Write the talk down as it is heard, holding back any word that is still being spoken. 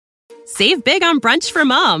Save big on brunch for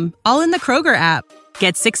mom, all in the Kroger app.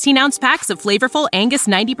 Get 16-ounce packs of flavorful Angus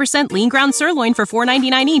 90% lean ground sirloin for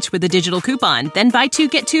 $4.99 each with a digital coupon. Then buy 2,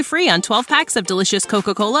 get 2 free on 12 packs of delicious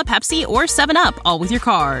Coca-Cola, Pepsi, or 7-Up, all with your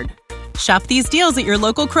card. Shop these deals at your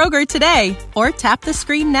local Kroger today, or tap the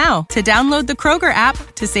screen now to download the Kroger app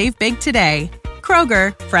to save big today.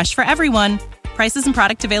 Kroger, fresh for everyone. Prices and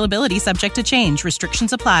product availability subject to change.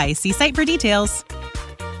 Restrictions apply. See site for details.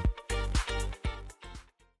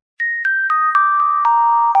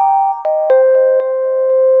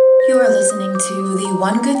 You are listening to the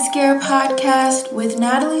One Good Scare podcast with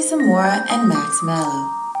Natalie Zamora and Max Mallow.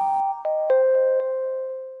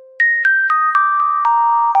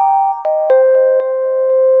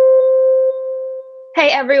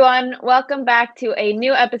 Hey everyone, welcome back to a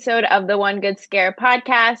new episode of the One Good Scare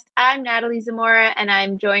podcast. I'm Natalie Zamora and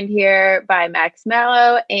I'm joined here by Max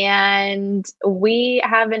Mallow, and we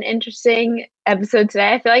have an interesting episode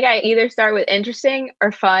today. I feel like I either start with interesting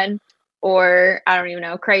or fun or I don't even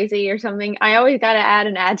know, crazy or something. I always got to add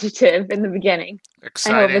an adjective in the beginning.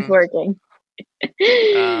 Exciting. I hope it's working.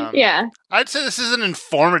 Yeah. I'd say this is an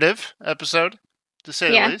informative episode, to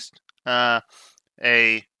say the least. A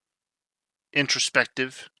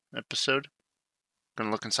introspective episode.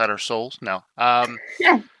 Gonna look inside our souls. No.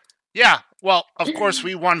 Yeah. Well, of course,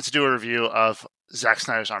 we wanted to do a review of Zack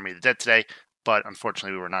Snyder's Army of the Dead today, but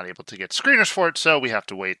unfortunately, we were not able to get screeners for it, so we have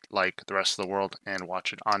to wait like the rest of the world and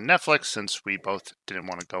watch it on Netflix since we both didn't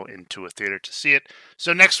want to go into a theater to see it.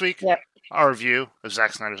 So next week, our review of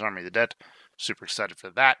Zack Snyder's Army of the Dead. Super excited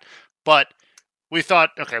for that. But we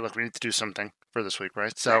thought, okay, look, we need to do something for this week,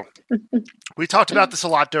 right? So we talked about this a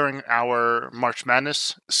lot during our March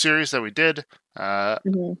Madness series that we did a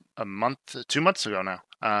month, 2 months ago now.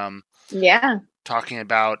 Talking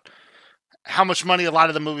about how much money a lot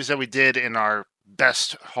of the movies that we did in our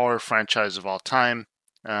best horror franchise of all time,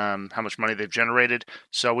 how much money they've generated.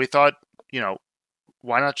 So we thought,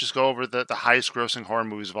 why not just go over the highest grossing horror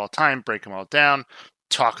movies of all time, break them all down,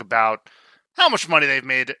 talk about how much money they've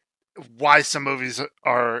made, why some movies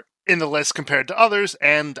are in the list compared to others,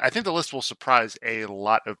 and I think the list will surprise a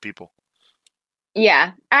lot of people.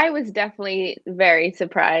 Yeah, I was definitely very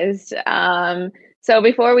surprised. So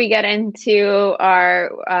before we get into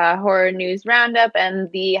our horror news roundup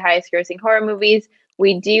and the highest grossing horror movies,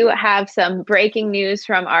 we do have some breaking news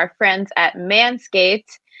from our friends at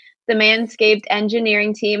Manscaped. The Manscaped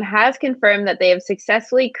engineering team has confirmed that they have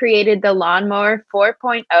successfully created the Lawnmower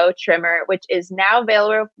 4.0 trimmer, which is now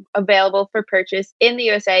available for purchase in the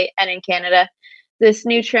USA and in Canada. This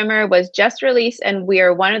new trimmer was just released, and we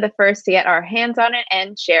are one of the first to get our hands on it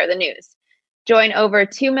and share the news. Join over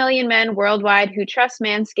 2 million men worldwide who trust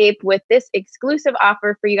Manscaped with this exclusive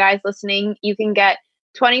offer for you guys listening. You can get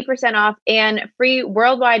 20% off and free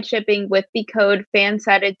worldwide shipping with the code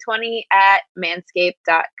FANSIDED20 at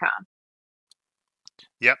manscaped.com.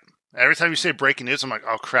 Yep. Every time you say breaking news, I'm like,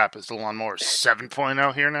 oh crap, is the Lawnmower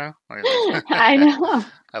 7.0 here now? I know.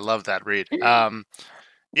 I love that read. FANSIDED20,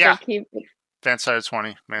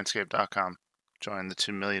 manscaped.com. Join the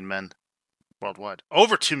 2 million men worldwide.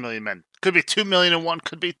 Over 2 million men. Could be 2,000,001,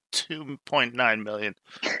 could be 2.9 million.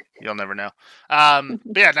 You'll never know. But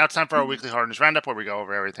yeah, now it's time for our weekly horror news roundup, where we go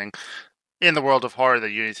over everything in the world of horror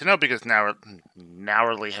that you need to know, because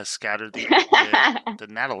Natalie has scattered the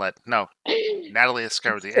Natalie. No, Natalie has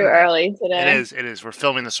scattered the too early today. It is. We're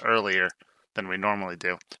filming this earlier than we normally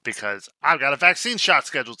do because I've got a vaccine shot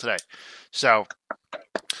scheduled today. So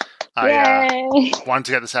I wanted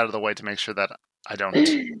to get this out of the way to make sure that I don't,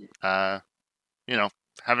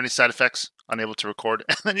 have any side effects, unable to record,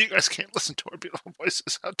 and then you guys can't listen to our beautiful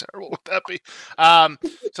voices. How terrible would that be?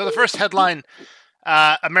 So the first headline,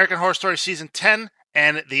 American Horror Story Season 10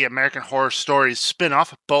 and the American Horror Stories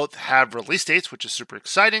spin-off both have release dates, which is super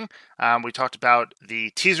exciting. We talked about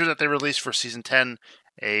the teaser that they released for Season 10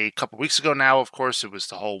 a couple weeks ago now. Of course, it was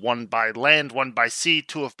the whole one by land, one by sea,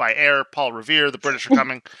 two of by air, Paul Revere, the British are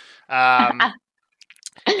coming.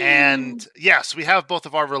 And yes, we have both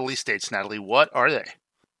of our release dates, Natalie. What are they?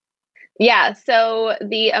 Yeah, so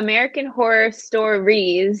the American Horror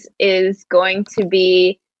Stories is going to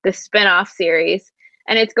be the spin-off series,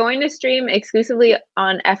 and it's going to stream exclusively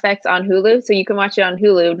on FX on Hulu, so you can watch it on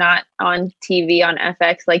Hulu, not on TV on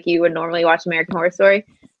FX like you would normally watch American Horror Story.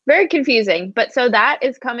 Very confusing, but so that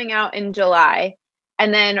is coming out in July,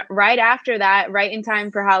 and then right after that, right in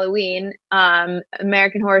time for Halloween,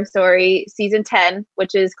 American Horror Story Season 10,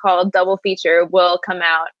 which is called Double Feature, will come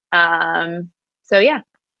out. So yeah.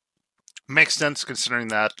 Makes sense considering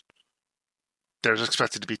that there's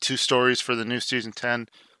expected to be 2 stories for the new Season 10.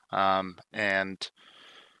 And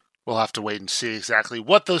we'll have to wait and see exactly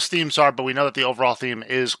what those themes are, but we know that the overall theme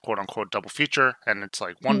is quote-unquote double feature, and it's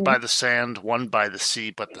like one by the sand, one by the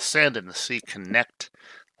sea, but the sand and the sea connect.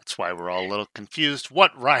 That's why we're all a little confused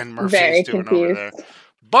what Ryan Murphy is doing over there.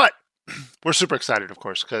 But we're super excited, of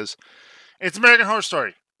course, because it's American Horror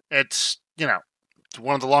Story. It's,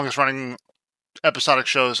 one of the longest-running episodic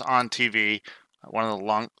shows on TV, one of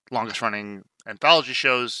the longest-running anthology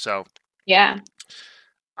shows, so... Yeah.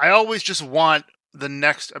 I always just want the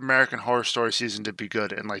next American Horror Story season to be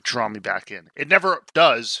good and like draw me back in. It never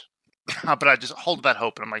does, but I just hold that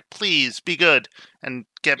hope and I'm like, please be good and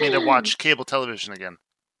get me to watch cable television again.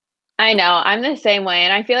 I know, I'm the same way,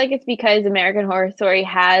 and I feel like it's because American Horror Story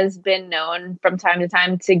has been known from time to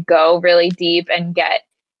time to go really deep and get,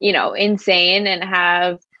 insane and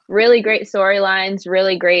have really great storylines,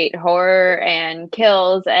 really great horror and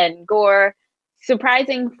kills and gore.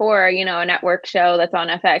 Surprising for, a network show that's on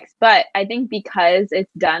FX. But I think because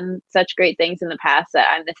it's done such great things in the past that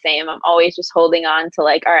I'm the same. I'm always just holding on to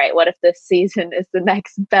like, all right, what if this season is the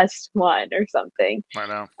next best one or something? I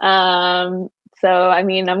know. So, I'm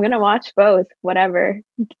going to watch both, whatever.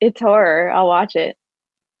 It's horror. I'll watch it.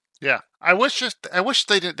 Yeah. I wish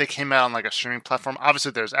they came out on like a streaming platform.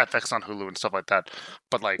 Obviously there's FX on Hulu and stuff like that.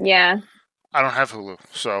 But like, yeah, I don't have Hulu.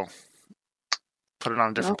 So put it on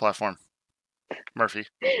a different platform. Murphy.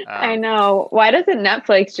 I know. Why doesn't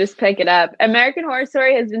Netflix just pick it up? American Horror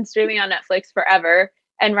Story has been streaming on Netflix forever,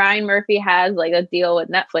 and Ryan Murphy has like a deal with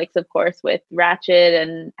Netflix, of course, with Ratched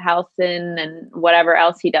and Halcyon and whatever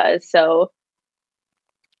else he does. So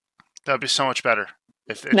that would be so much better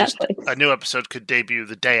if just a new episode could debut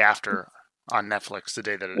the day after on Netflix, the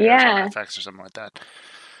day that it airs on FX or something like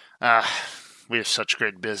that. We have such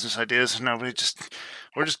great business ideas, and we're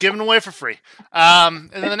just giving away for free. And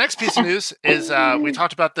then the next piece of news is we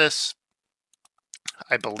talked about this,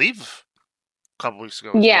 I believe, a couple weeks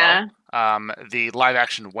ago. Yeah. Well. The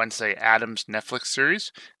live-action Wednesday Addams Netflix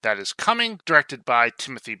series that is coming, directed by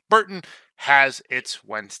Timothy Burton, has its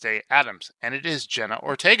Wednesday Addams, and it is Jenna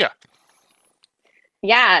Ortega.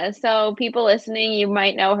 Yeah, so people listening, you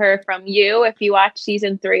might know her from You. If you watch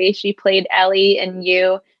season 3, she played Ellie in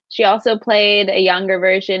You. She also played a younger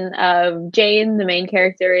version of Jane, the main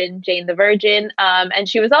character in Jane the Virgin. And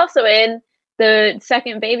she was also in the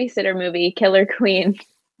second Babysitter movie, Killer Queen.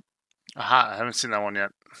 I haven't seen that one yet.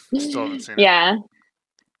 Still haven't seen it. Yeah.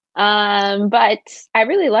 But I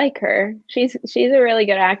really like her. She's a really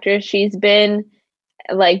good actress. She's been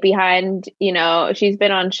like behind, she's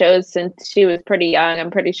been on shows since she was pretty young.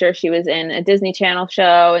 I'm pretty sure she was in a Disney Channel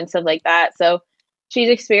show and stuff like that. So she's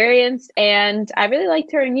experienced, and I really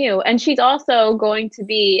liked her in You. And she's also going to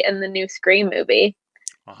be in the new Scream movie.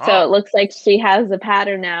 So it looks like she has a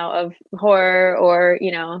pattern now of horror or,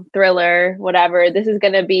 thriller, whatever. This is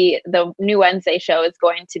going to be the new Wednesday show is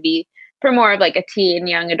going to be for more of like a teen,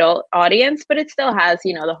 young adult audience, but it still has,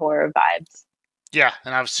 the horror vibes. Yeah.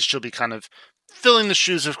 And obviously she'll be kind of filling the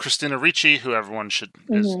shoes of Christina Ricci, who everyone should,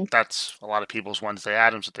 that's a lot of people's Wednesday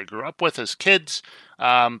Addams that they grew up with as kids.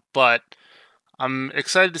 But I'm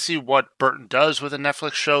excited to see what Burton does with a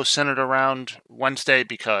Netflix show centered around Wednesday,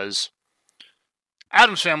 because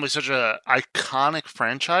Addams Family is such an iconic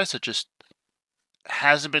franchise that just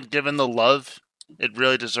hasn't been given the love it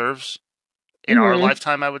really deserves in our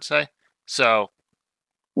lifetime, I would say. So,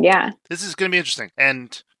 yeah, this is going to be interesting.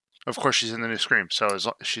 And, of course, she's in the new Scream. So,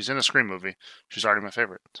 she's in a Scream movie. She's already my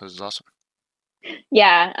favorite. So, this is awesome.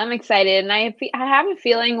 Yeah, I'm excited. And I have a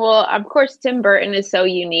feeling, well, of course, Tim Burton is so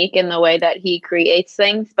unique in the way that he creates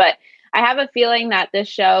things, but I have a feeling that this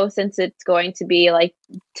show, since it's going to be like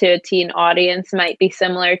to a teen audience, might be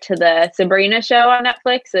similar to the Sabrina show on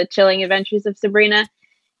Netflix, The Chilling Adventures of Sabrina.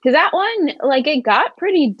 Because that one, like, it got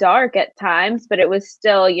pretty dark at times, but it was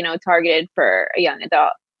still, targeted for a young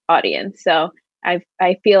adult audience. So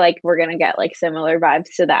I feel like we're going to get like similar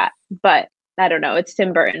vibes to that. But I don't know. It's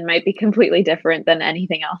Tim Burton. Might be completely different than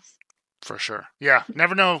anything else. For sure. Yeah.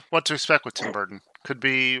 Never know what to expect with Tim Burton. Could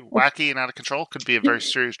be wacky and out of control. Could be a very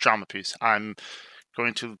serious drama piece. I'm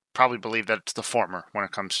going to probably believe that it's the former when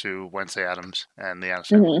it comes to Wednesday Addams and the Addams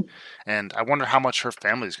Family. And I wonder how much her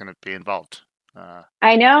family is going to be involved.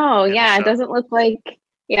 I know. Yeah. It doesn't look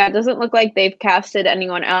like they've casted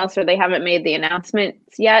anyone else, or they haven't made the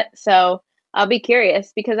announcements yet. So I'll be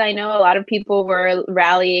curious, because I know a lot of people were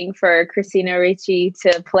rallying for Christina Ricci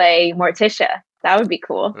to play Morticia. That would be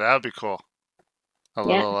cool. That would be cool. A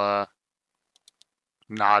little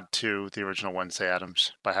nod to the original Wednesday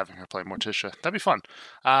Addams by having her play Morticia. That'd be fun.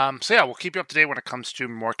 So yeah, we'll keep you up to date when it comes to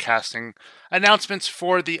more casting announcements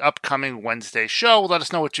for the upcoming Wednesday show. Let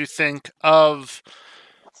us know what you think of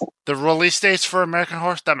the release dates for American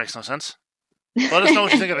Horror. That makes no sense. Let us know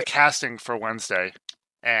what you think of the casting for Wednesday.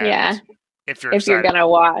 And Yeah. if you're If you're excited. gonna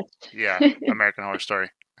watch. Yeah, American Horror Story.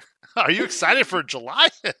 Are you excited for July?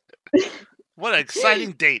 What an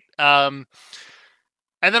exciting date.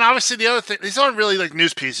 And then obviously the other thing, these aren't really like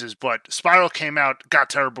news pieces, but Spiral came out, got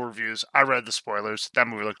terrible reviews. I read the spoilers. That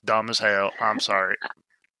movie looked dumb as hell. I'm sorry.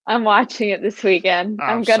 I'm watching it this weekend.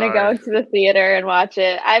 I'm gonna go to the theater and watch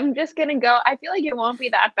it. I'm just gonna go. I feel like it won't be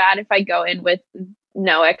that bad if I go in with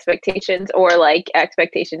no expectations or like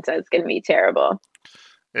expectations that it's gonna be terrible.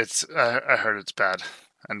 It's I heard it's bad,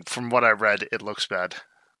 and from what I read, it looks bad.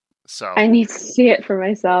 So I need to see it for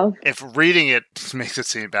myself. If reading it makes it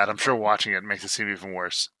seem bad, I'm sure watching it makes it seem even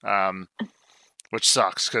worse. Which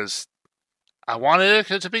sucks because I wanted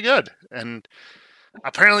it to be good, and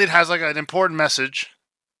apparently it has like an important message,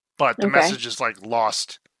 but the message is like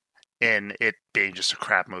lost in it being just a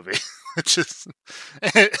crap movie. It's just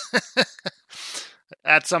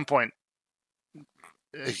at some point,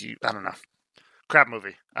 I don't know, crap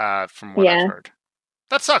movie. From what I've heard.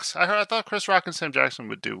 That sucks. I thought Chris Rock and Sam Jackson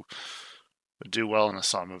would do well in a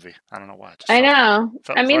Saw movie. I don't know why. I know.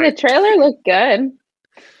 I mean, the trailer looked good.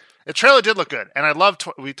 The trailer did look good, and I loved.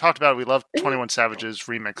 We talked about it. We loved 21 Savage's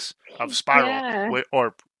remix of Spiral,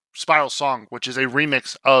 or Spiral Song, which is a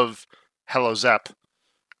remix of Hello Zepp,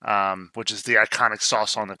 which is the iconic Saw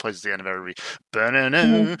song that plays at the end of every.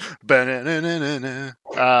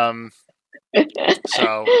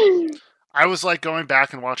 So I was like going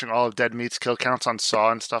back and watching all of Dead Meat's kill counts on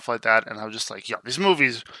Saw and stuff like that, and I was just like, yo, these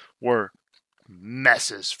movies were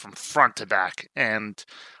messes from front to back. And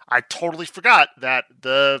I totally forgot that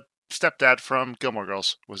the stepdad from Gilmore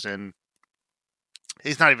Girls was in.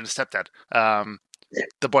 He's not even a stepdad.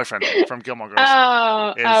 The boyfriend from Gilmore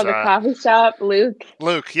Girls. The coffee shop, Luke.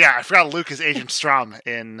 Luke, yeah, I forgot Luke is Agent Strom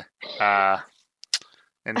in Saw.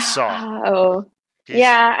 Oh.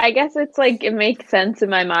 Yeah, I guess it's like it makes sense in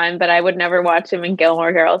my mind, but I would never watch him in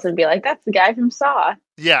Gilmore Girls and be like, "That's the guy from Saw."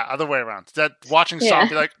 Yeah, other way around. That watching Saw and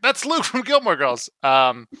be like, "That's Luke from Gilmore Girls."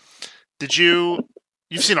 You've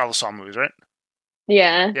seen all the Saw movies, right?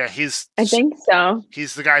 Yeah. Yeah, I think so.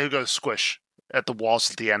 He's the guy who goes squish at the walls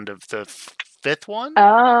at the end of the fifth one.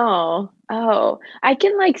 Oh, I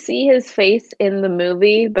can like see his face in the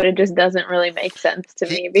movie, but it just doesn't really make sense to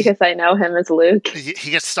me because I know him as Luke.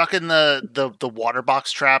 He gets stuck in the water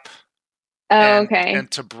box trap. Okay.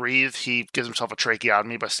 And to breathe, he gives himself a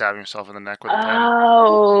tracheotomy by stabbing himself in the neck with a pen.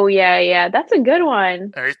 Oh, yeah. That's a good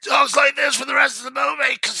one. And he talks like this for the rest of the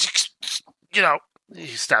movie because, he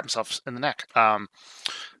stabbed himself in the neck. And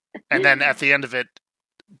then at the end of it,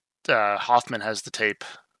 Hoffman has the tape,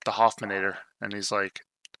 the Hoffmanator, and he's like,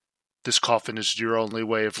 "This coffin is your only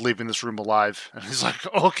way of leaving this room alive." And he's like,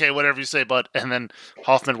 "Okay, whatever you say, bud." And then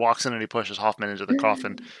Hoffman walks in and he pushes Hoffman into the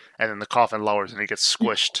coffin, and then the coffin lowers and he gets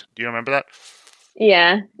squished. Do you remember that?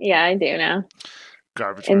 Yeah, I do now.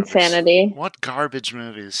 Garbage Insanity. Movies. What garbage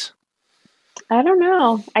movies? I don't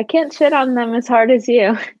know. I can't shit on them as hard as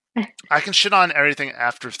you. I can shit on everything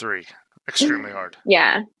after 3 extremely hard.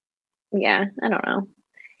 Yeah, I don't know.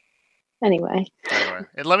 Anyway,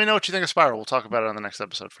 and let me know what you think of Spiral. We'll talk about it on the next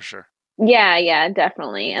episode for sure. Yeah,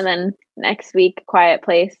 definitely. And then next week, Quiet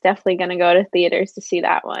Place. Definitely going to go to theaters to see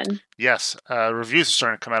that one. Yes, reviews are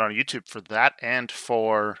starting to come out on YouTube for that and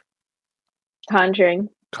for Conjuring,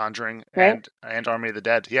 right? and Army of the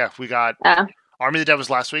Dead. Yeah, we got Army of the Dead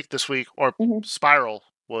was last week. This week, or Spiral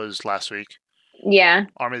was last week. Yeah,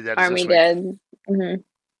 Army of the Dead. Is this week. Mm-hmm.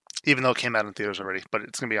 Even though it came out in theaters already, but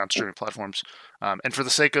it's going to be on streaming platforms. And for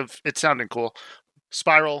the sake of it sounding cool,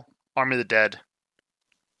 Spiral, Army of the Dead,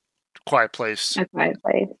 Quiet Place,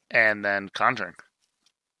 and then Conjuring.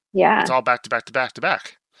 Yeah. It's all back to back to back to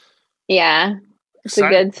back. Yeah. It's a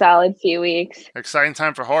good solid few weeks. Exciting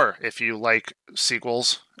time for horror if you like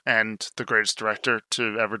sequels and the greatest director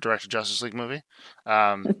to ever direct a Justice League movie.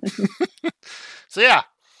 So yeah,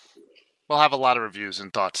 we'll have a lot of reviews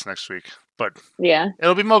and thoughts next week. But yeah,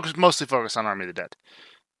 it'll be mostly focused on Army of the Dead.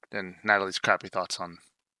 And Natalie's crappy thoughts on...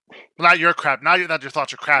 Well, not your crap. Not that your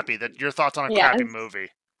thoughts are crappy. That your thoughts on a crappy movie.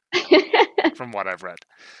 From what I've read.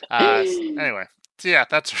 Anyway. So yeah,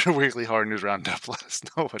 that's our weekly horror news roundup. Let us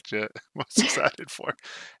know what you're most excited for.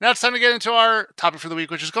 Now it's time to get into our topic for the week,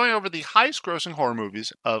 which is going over the highest grossing horror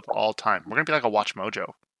movies of all time. We're going to be like a Watch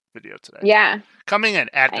Mojo video today. Yeah. Coming in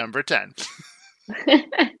at number 10.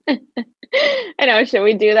 I know, should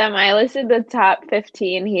we do them? I listed the top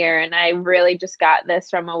 15 here, and I really just got this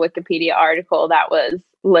from a Wikipedia article that was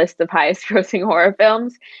list of highest grossing horror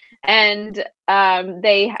films. And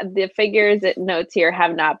the figures it notes here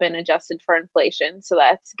have not been adjusted for inflation, so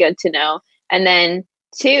that's good to know. And then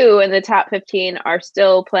 2 in the top 15 are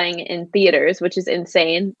still playing in theaters, which is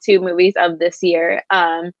insane. 2 movies of this year.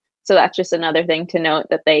 So that's just another thing to note,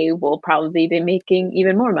 that they will probably be making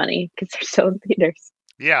even more money because they're still in theaters.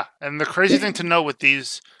 Yeah, and the crazy thing to know with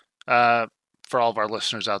these, for all of our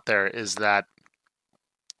listeners out there, is that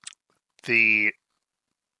the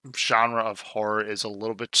genre of horror is a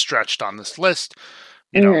little bit stretched on this list.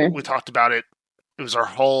 You know, we talked about it. It was our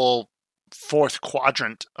whole fourth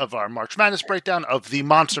quadrant of our March Madness breakdown of the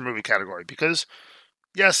monster movie category, because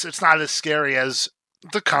yes, it's not as scary as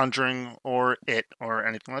The Conjuring or It or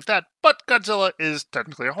anything like that, but Godzilla is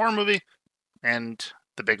technically a horror movie, and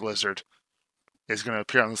The Big Lizard is going to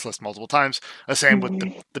appear on this list multiple times. The same with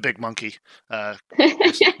the big monkey,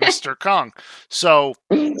 Mr. Kong. So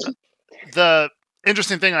the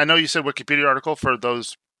interesting thing, I know you said Wikipedia article for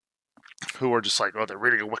those who are just like, oh, they're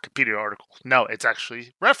reading a Wikipedia article. No, it's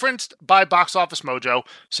actually referenced by Box Office Mojo.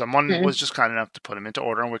 Someone was just kind enough to put them into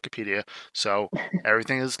order on Wikipedia. So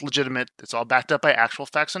everything is legitimate. It's all backed up by actual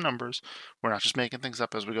facts and numbers. We're not just making things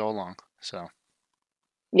up as we go along. So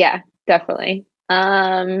yeah, definitely.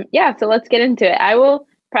 So let's get into it. I will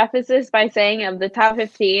preface this by saying, of the top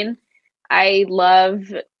 15, I love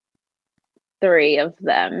 3 of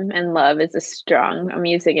them, and love is a strong, I'm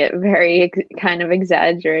using it very kind of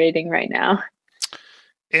exaggerating right now.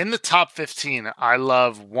 In the top 15, I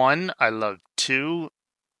love 1, I love 2,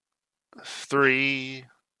 3,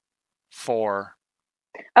 4.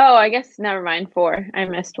 Oh, I guess never mind, 4. I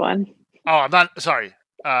missed one. Oh, I'm not sorry.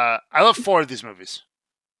 I love 4 of these movies.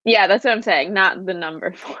 Yeah, that's what I'm saying, not the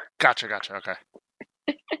number 4. Gotcha. Okay.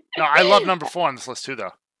 No, I love number 4 on this list too,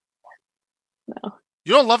 though. No.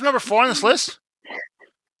 You don't love number 4 on this list?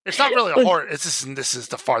 It's not really a horror. This is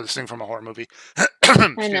the farthest thing from a horror movie.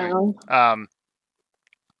 I know. All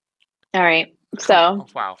right. So.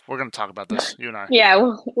 Wow, we're gonna talk about this, you and I.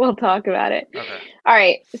 Yeah, we'll talk about it. Okay. All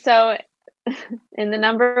right. So, in the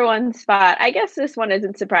number 1 spot, I guess this one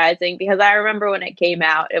isn't surprising, because I remember when it came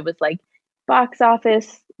out, it was like box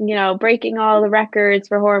office, breaking all the records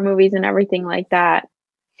for horror movies and everything like that.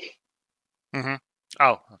 Mm-hmm.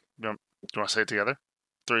 Oh, do you want to say it together?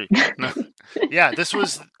 3. No. Yeah, this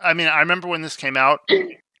was, I remember when this came out,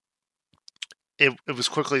 it was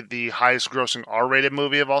quickly the highest grossing R-rated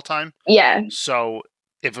movie of all time. Yeah. So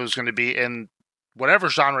if it was going to be in whatever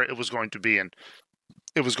genre it was going to be in,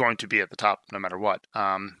 it was going to be at the top no matter what.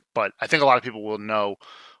 But I think a lot of people will know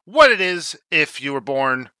what it is if you were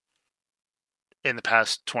born in the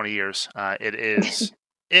past 20 years. It is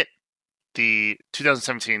the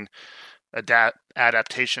 2017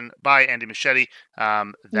 adaptation by Andy Muschietti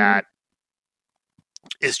that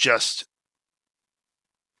is just,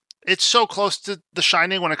 it's so close to The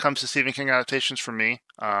Shining when it comes to Stephen King adaptations for me.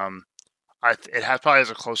 It probably has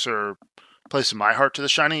a closer place in my heart to The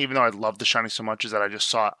Shining, even though I love The Shining so much, is that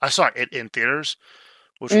I saw it in theaters,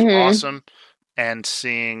 which was awesome, and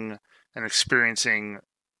seeing and experiencing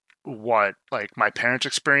what like my parents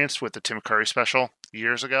experienced with the Tim Curry special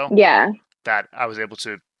years ago. Yeah. That I was able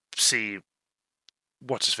to see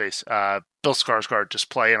what's his face, Bill Skarsgård just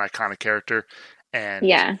play an iconic character,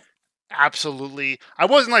 and absolutely, I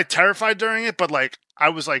wasn't like terrified during it, but like I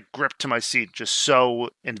was like gripped to my seat, just so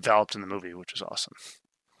enveloped in the movie, which is awesome.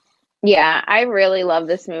 Yeah, I really love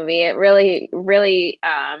this movie. It really, really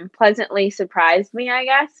pleasantly surprised me, I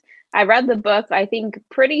guess. I read the book, I think,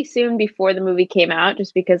 pretty soon before the movie came out,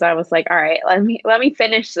 just because I was like, all right, let me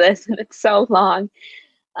finish this, and it's so long.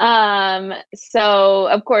 So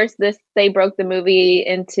of course they broke the movie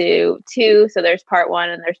into 2, so there's part 1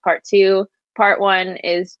 and there's part 2. Part 1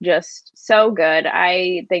 is just so good.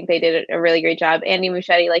 I think they did a really great job. Andy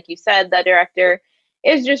Muschietti, like you said, the director,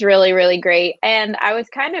 is just really, really great. And I was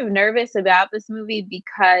kind of nervous about this movie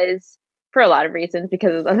because, for a lot of reasons,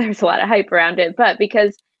 because there's a lot of hype around it, but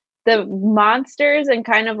because the monsters and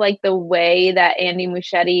kind of like the way that Andy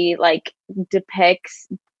Muschietti like depicts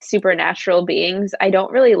supernatural beings, I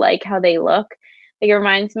don't really like how they look. Like, it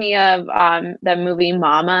reminds me of the movie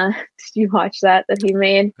Mama. Did you watch that he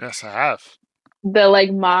made? Yes, I have. The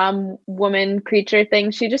like mom woman creature thing.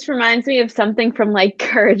 She just reminds me of something from like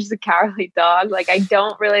Courage the Cowardly Dog. Like, I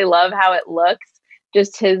don't really love how it looks,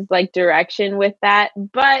 just his like direction with that.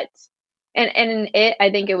 But and in it, I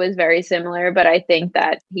think it was very similar, but I think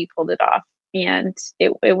that he pulled it off, and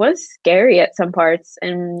it was scary at some parts.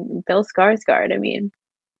 And Bill Skarsgård,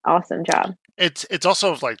 awesome job. It's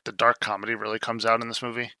also like the dark comedy really comes out in this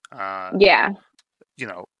movie. Yeah.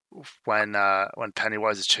 When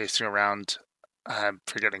Pennywise is chasing around, I'm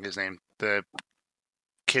forgetting his name, the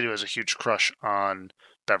kid who has a huge crush on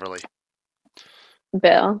Beverly.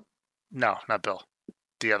 Bill. No, not Bill.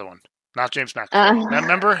 The other one. not James McAvoy.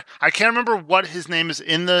 Now, I can't remember what his name is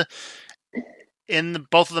in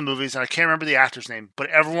both of the movies, and I can't remember the actor's name. But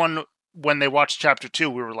everyone, when they watched Chapter 2,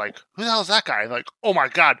 we were like, "Who the hell is that guy?" Like, "Oh my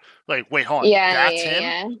god!" Like, wait, hold on, that's him?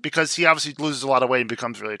 Yeah. Because he obviously loses a lot of weight and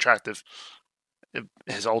becomes really attractive.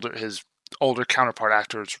 His older counterpart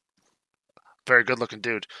actor is very good looking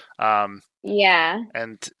dude. Yeah.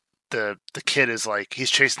 And the kid is like, he's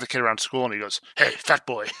chasing the kid around school and he goes, "Hey, fat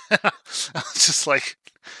boy." It's just like,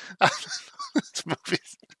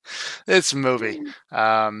 it's a movie.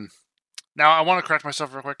 Now I want to correct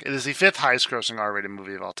myself real quick. It is the 5th highest grossing R-rated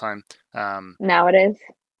movie of all time. Now it is.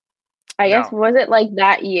 I guess, was it like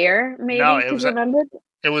that year, maybe? No, it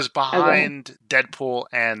was behind Deadpool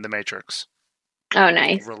and The Matrix. Oh,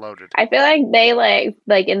 nice. Reloaded. I feel like they like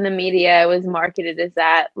in the media it was marketed as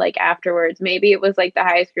that like afterwards. Maybe it was like the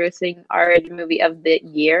highest grossing R-rated movie of the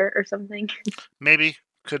year or something. Maybe.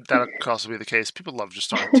 Could also be the case? People love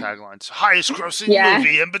just throwing taglines. Highest grossing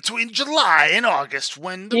movie in between July and August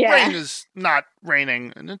when the rain is not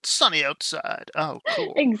raining and it's sunny outside. Oh,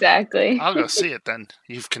 cool. Exactly. I'll go see it then.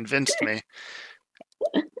 You've convinced me.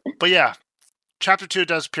 But yeah, Chapter 2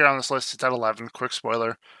 does appear on this list. It's at 11. Quick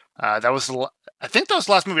spoiler. I think that was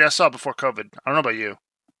the last movie I saw before COVID. I don't know about you.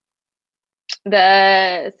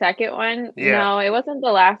 The second one? Yeah. No, it wasn't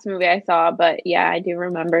the last movie I saw, but yeah, I do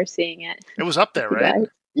remember seeing it. It was up there, right?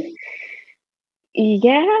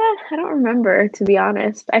 Yeah, I don't remember, to be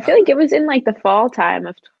honest. I feel like it was in like the fall time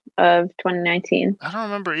of 2019. I don't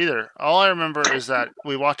remember either. All I remember is that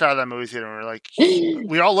we walked out of that movie theater and we were like,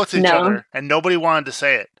 we all looked at each other and nobody wanted to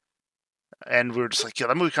say it. And we were just like, yeah,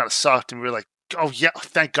 that movie kind of sucked. And we were like, oh yeah,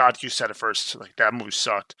 thank God you said it first. Like, that movie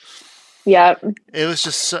sucked. Yeah. It was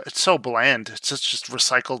just it's so bland. It's just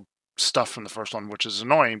recycled stuff from the first one, which is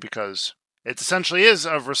annoying because it essentially is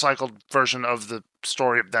a recycled version of the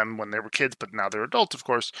story of them when they were kids, but now they're adults, of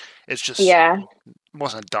course. It's just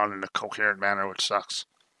wasn't done in a coherent manner, which sucks.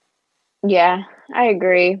 Yeah, I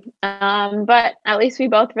agree. But at least we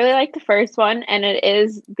both really like the first one, and it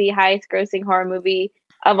is the highest grossing horror movie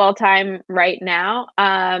of all time right now.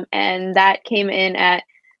 And that came in at,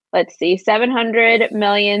 let's see,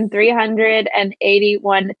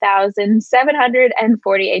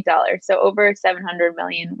 $700,381,748. So over $700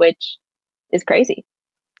 million, which is crazy.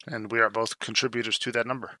 And we are both contributors to that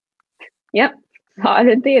number. Yep. Saw it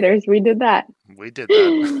in theaters. We did that. We did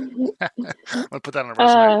that. We'll put that on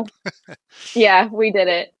our resume. Yeah, we did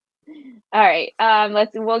it. All right.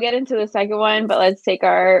 We'll get into the second one, but let's take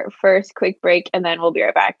our first quick break and then we'll be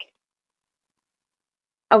right back.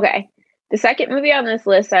 Okay. The second movie on this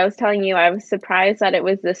list, I was telling you, I was surprised that it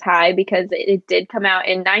was this high because it did come out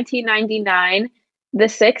in 1999, The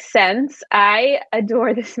Sixth Sense. I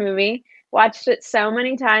adore this movie. Watched it so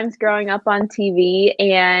many times growing up on TV,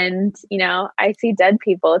 and, I see dead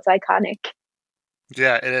people. It's iconic.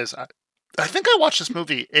 Yeah, it is. I think I watched this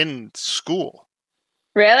movie in school.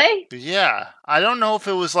 Really? Yeah. I don't know if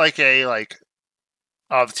it was like the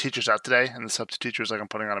teacher's out today, and the substitute teacher was like, I'm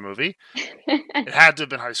putting on a movie. It had to have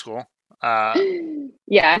been high school.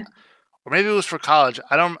 Yeah. Or maybe it was for college.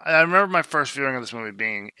 I remember my first viewing of this movie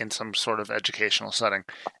being in some sort of educational setting.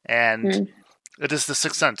 And it is The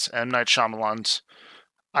Sixth Sense, M. Night Shyamalan's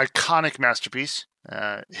iconic masterpiece.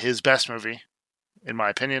 His best movie, in my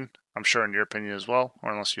opinion. I'm sure in your opinion as well,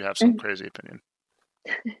 or unless you have some crazy opinion.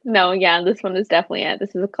 No, yeah, this one is definitely it.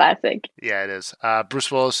 This is a classic. Yeah, it is.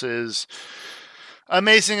 Bruce Willis is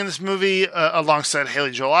amazing in this movie, alongside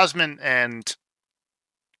Haley Joel Osment, and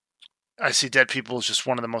I See Dead People is just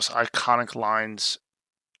one of the most iconic lines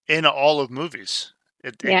in all of movies.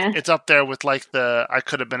 It's up there with like the I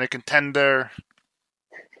Could Have Been a Contender,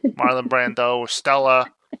 Marlon Brando, or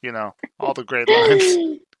Stella, all the great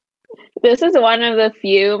lines. This is one of the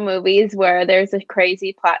few movies where there's a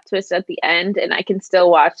crazy plot twist at the end, and I can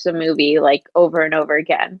still watch the movie like over and over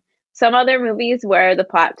again. Some other movies where the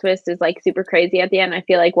plot twist is like super crazy at the end, I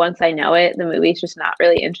feel like once I know it, the movie's just not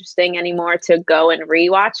really interesting anymore to go and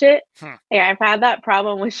rewatch it. Yeah, I've had that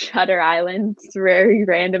problem with Shutter Island. It's a very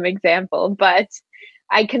random example, but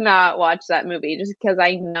I cannot watch that movie just because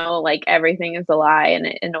I know like everything is a lie, and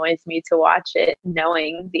it annoys me to watch it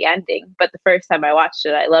knowing the ending. But the first time I watched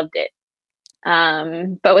it, I loved it.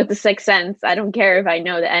 But with The Sixth Sense, I don't care if I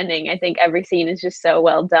know the ending. I think every scene is just so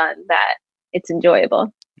well done that it's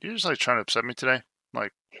enjoyable. You're just like trying to upset me today.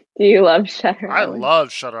 Like, do you love Shutter Island? I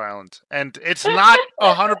love Shutter Island, and it's not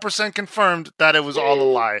 100% confirmed that it was all a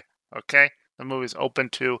lie. Okay, the movie's open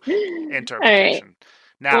to interpretation. Right.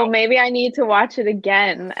 Now, well, maybe I need to watch it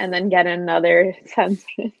again and then get another sense.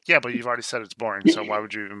 Yeah, but you've already said it's boring, so why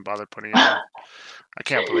would you even bother putting it in? I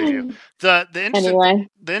can't believe you. The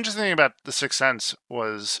interesting thing about The Sixth Sense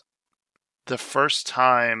was the first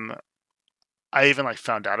time I even like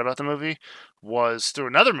found out about the movie was through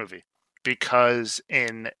another movie, because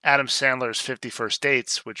in Adam Sandler's 50 First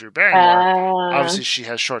Dates with Drew Barrymore, obviously she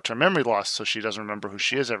has short-term memory loss, so she doesn't remember who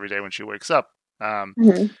she is every day when she wakes up.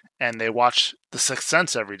 And they watch The Sixth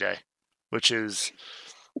Sense every day, which is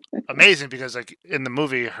amazing because like in the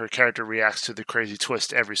movie, her character reacts to the crazy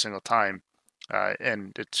twist every single time.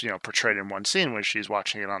 And it's, portrayed in one scene where she's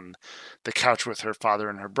watching it on the couch with her father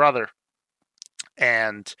and her brother.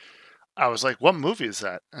 And I was like, what movie is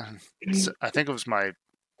that? So I think it was one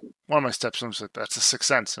of my stepsons was like, that's The Sixth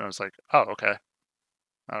Sense. And I was like, oh, okay.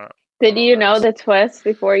 Did you know the twist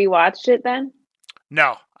before you watched it then?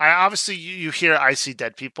 No. Obviously, you hear I See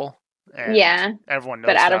Dead People. And yeah. Everyone knows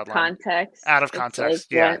but out that of context. Out of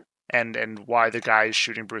context, like, yeah. And why the guy is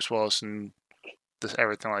shooting Bruce Willis and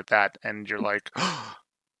everything like that. And you're like,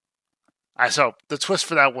 so the twist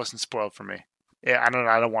for that wasn't spoiled for me. Yeah,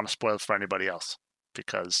 I don't want to spoil it for anybody else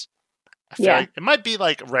because I feel like it might be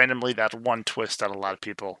like randomly that one twist that a lot of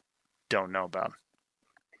people don't know about.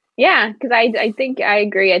 Yeah, because I think I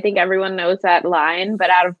agree. I think everyone knows that line, but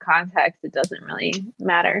out of context, it doesn't really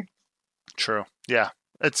matter. True. Yeah,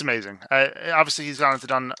 it's amazing. Obviously, he's gone on to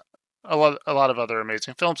done a lot of other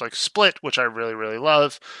amazing films like Split, which I really, really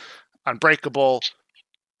love, Unbreakable,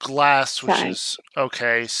 Glass, which is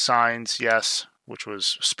okay, Signs, yes, which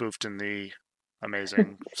was spoofed in the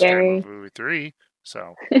amazing Scary Movie 3.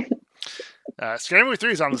 So, Scary Movie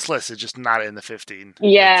 3 is on this list. It's just not in the 15.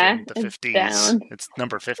 Yeah, it's in the 50s. It's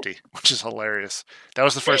number 50, which is hilarious. That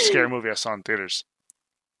was the first scary movie I saw in theaters.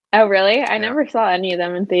 Oh, really? I never saw any of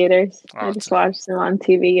them in theaters. I just watched them on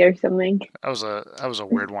TV or something. That was a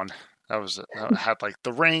weird one. That had like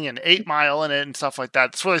The Ring and 8 Mile in it and stuff like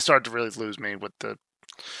that. That's where they started to really lose me with the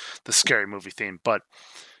scary movie theme. But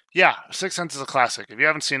yeah, Sixth Sense is a classic. If you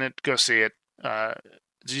haven't seen it, go see it.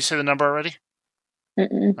 Did you say the number already?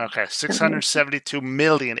 Mm-mm. Okay,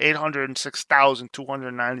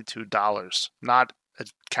 $672,806,292. Not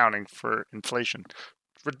accounting for inflation.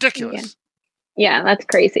 Ridiculous. Yeah, that's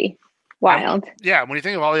crazy. Wild. Yeah, when you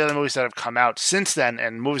think of all the other movies that have come out since then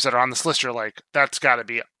and movies that are on this list, you're like, that's got to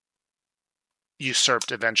be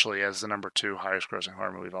usurped eventually as the number 2 highest grossing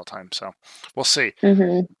horror movie of all time. So we'll see.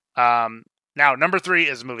 Now, number 3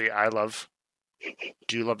 is a movie I love.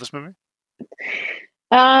 Do you love this movie?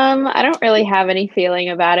 I don't really have any feeling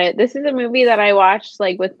about it. This is a movie that I watched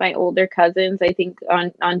like with my older cousins, I think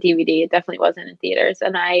on DVD. It definitely wasn't in theaters,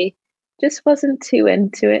 and I just wasn't too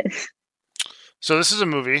into it. So this is a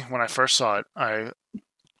movie, when I first saw it, I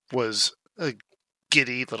was a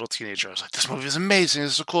giddy little teenager. I was like, this movie is amazing.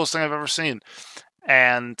 This is the coolest thing I've ever seen.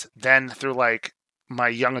 And then through like my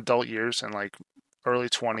young adult years and like early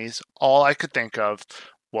 20s, all I could think of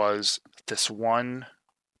was this one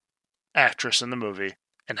actress in the movie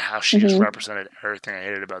and how she just represented everything I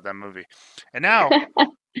hated about that movie. And now,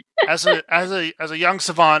 as a young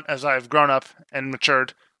savant, as I've grown up and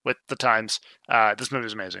matured with the times, this movie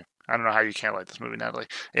is amazing. I don't know how you can't like this movie, Natalie.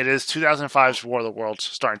 It is 2005's War of the Worlds,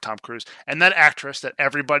 starring Tom Cruise. And that actress that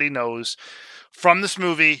everybody knows from this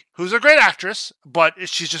movie, who's a great actress, but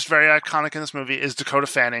she's just very iconic in this movie, is Dakota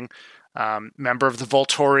Fanning, member of the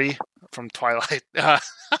Volturi from Twilight.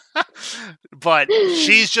 But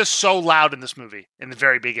she's just so loud in this movie in the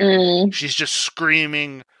very beginning. She's just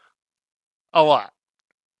screaming a lot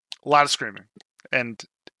of screaming. And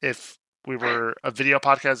if we were a video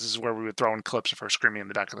podcast, this is where we would throw in clips of her screaming in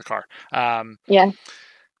the back of the car.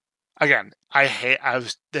 Again,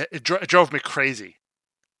 it drove me crazy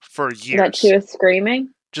for years. That she was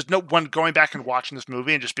screaming? Just when going back and watching this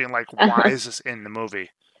movie and just being like, why is this in the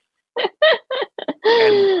movie?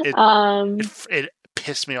 And it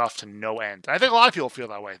pissed me off to no end. I think a lot of people feel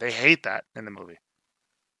that way. They hate that in the movie.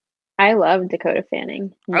 I love Dakota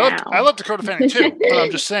Fanning. I love Dakota Fanning too, but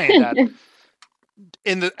I'm just saying that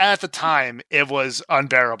at the time it was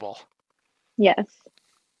unbearable. Yes.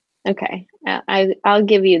 Okay. I'll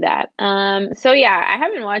give you that. So yeah, I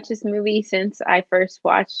haven't watched this movie since I first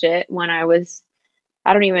watched it when I was,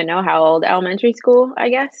 I don't even know how old, elementary school, I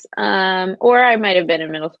guess. Or I might have been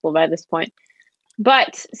in middle school by this point.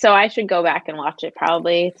 But so I should go back and watch it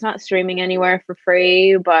probably. It's not streaming anywhere for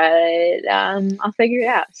free, but I'll figure it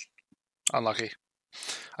out. Unlucky.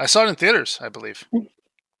 I saw it in theaters, I believe.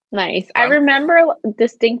 Nice. I remember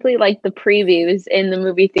distinctly like the previews in the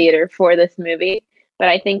movie theater for this movie, but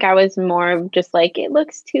I think I was more of just like, it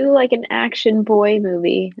looks too like an action boy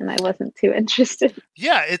movie, and I wasn't too interested.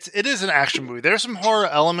 Yeah, it is an action movie. There's some horror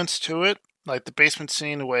elements to it, like the basement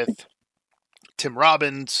scene with Tim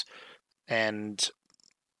Robbins and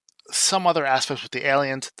some other aspects with the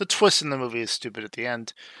aliens. The twist in the movie is stupid at the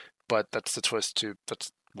end, but that's the twist too.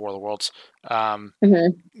 That's War of the Worlds.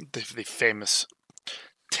 Mm-hmm. The famous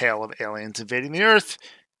tale of aliens invading the Earth.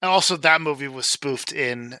 And also that movie was spoofed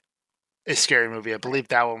in a Scary Movie. I believe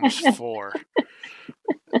that one was 4.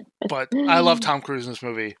 But I love Tom Cruise in this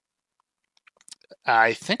movie.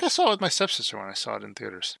 I think I saw it with my stepsister when I saw it in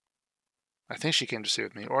theaters. I think she came to see it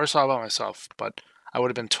with me, or I saw it by myself, but I would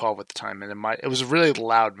have been 12 at the time, and it was a really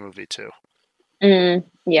loud movie too.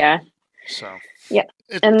 Yeah. So yeah,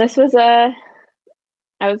 and this was I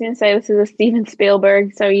was gonna say this is a Steven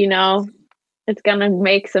Spielberg, so it's gonna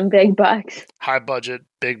make some big bucks. High budget,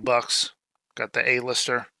 big bucks. Got the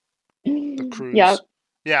A-lister, the Cruise. Yep.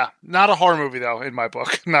 Yeah, not a horror movie though. In my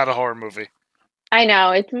book, not a horror movie. I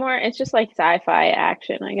know, it's just like sci-fi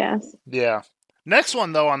action, I guess. Yeah. Next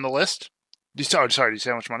one though on the list. Sorry, do you say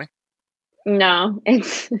how much money? No,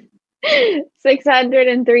 it's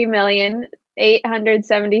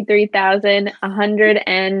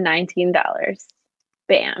 $603,873,119.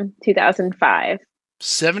 Bam, 2005.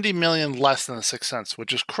 70 million less than The Sixth Sense,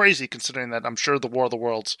 which is crazy considering that I'm sure the War of the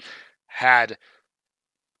Worlds had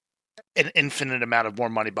an infinite amount of more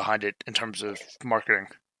money behind it in terms of marketing.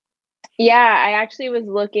 Yeah, I actually was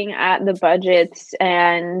looking at the budgets,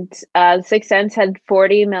 and Sixth Sense had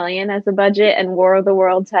 40 million as a budget, and War of the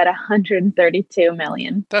Worlds had 132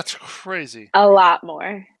 million. That's crazy. A lot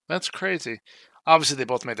more. That's crazy. Obviously, they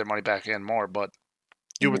both made their money back and more, but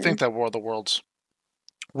you would think that War of the Worlds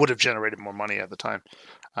would have generated more money at the time.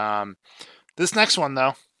 This next one,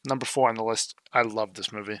 though, number 4 on the list, I love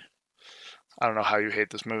this movie. I don't know how you hate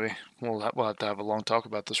this movie. We'll have to have a long talk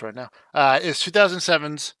about this right now. It's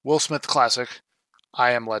 2007's Will Smith classic,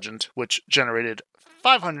 I Am Legend, which generated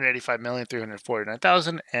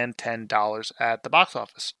 $585,349,010 at the box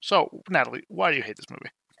office. So, Natalie, why do you hate this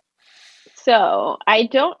movie? So, I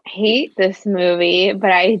don't hate this movie,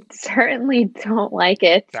 but I certainly don't like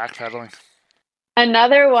it. Backpedaling.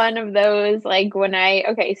 Another one of those, like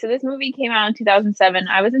so this movie came out in 2007.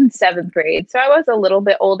 I was in 7th grade, so I was a little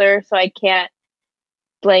bit older, so I can't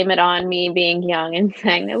blame it on me being young and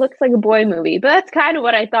saying it looks like a boy movie. But that's kind of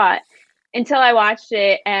what I thought until I watched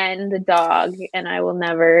it and the dog, and I will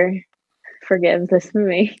never forgive this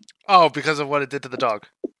movie. Oh, because of what it did to the dog.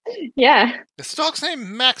 Yeah. Is the dog's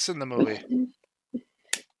name Max in the movie?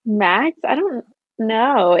 Max? I don't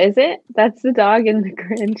know. Is it? That's the dog in The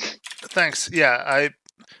Grinch. Thanks. Yeah,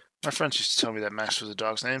 my friends used to tell me that Max was a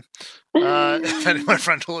dog's name. If any of my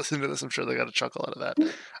friends will listen to this, I'm sure they got a chuckle out of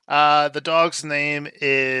that. The dog's name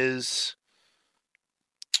is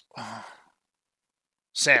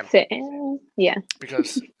Sam. Yeah.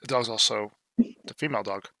 Because the dog's also the female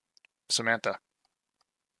dog, Samantha.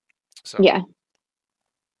 So yeah.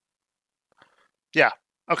 Yeah.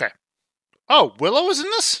 Okay. Oh, Willow was in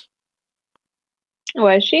this?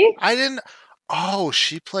 Was she? I didn't. Oh,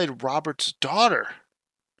 she played Robert's daughter.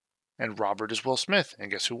 And Robert is Will Smith. And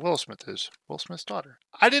guess who Will Smith is? Will Smith's daughter.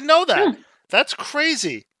 I didn't know that. That's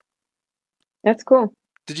crazy. That's cool.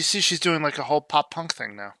 Did you see she's doing like a whole pop punk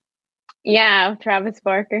thing now? Yeah, Travis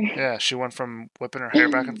Barker. Yeah, she went from whipping her hair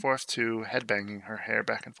back and forth to headbanging her hair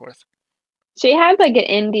back and forth. She had like an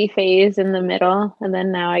indie phase in the middle, and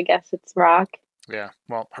then now I guess it's rock. Yeah,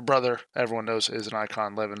 well, her brother, everyone knows, is an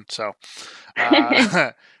icon living. So,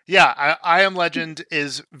 yeah, I Am Legend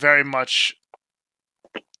is very much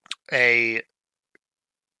I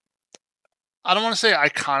don't want to say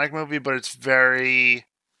iconic movie, but it's very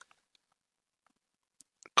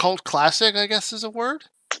cult classic, I guess is a word.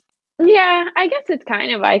 Yeah, I guess it's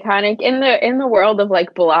kind of iconic in the world of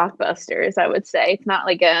like blockbusters, I would say. It's not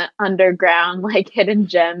like a underground, like hidden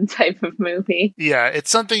gem type of movie. Yeah, it's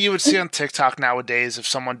something you would see on TikTok nowadays of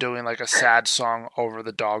someone doing like a sad song over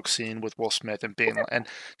the dog scene with Will Smith and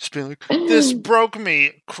just being like, "This broke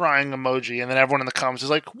me," crying emoji, and then everyone in the comments is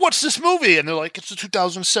like, "What's this movie?" And they're like, "It's a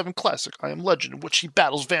 2007 classic, I Am Legend, in which he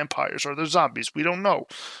battles vampires or they're zombies. We don't know."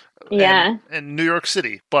 Yeah. In New York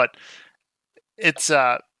City, but it's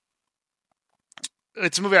a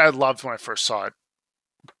movie I loved when I first saw it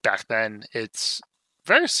back then. It's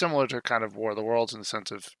very similar to kind of War of the Worlds in the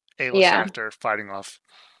sense of A-list actor fighting off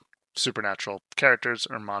supernatural characters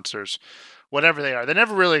or monsters, whatever they are. They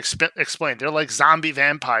never really explained. They're like zombie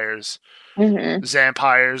vampires,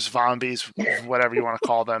 zampires, zombies, whatever you want to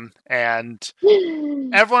call them. And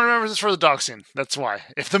everyone remembers this for the dog scene. That's why.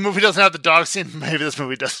 If the movie doesn't have the dog scene, maybe this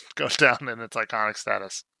movie doesn't go down in its iconic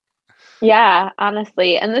status. Yeah,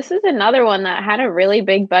 honestly. And this is another one that had a really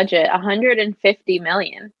big budget, 150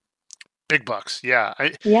 million. Big bucks, yeah.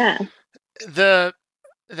 Yeah. The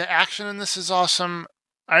action in this is awesome.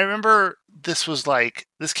 I remember this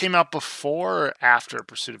came out before or after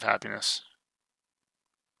Pursuit of Happiness?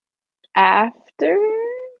 After?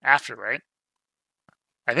 After, right?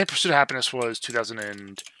 I think Pursuit of Happiness was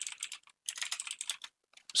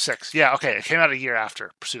 2006. Yeah, okay. It came out a year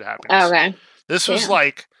after Pursuit of Happiness. Okay. This was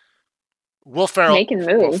like Will Ferrell. Making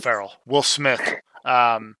moves. Will Smith.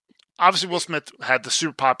 Obviously, Will Smith had the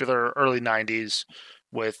super popular early 90s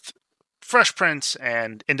with Fresh Prince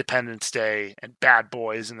and Independence Day and Bad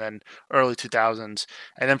Boys, and then early 2000s.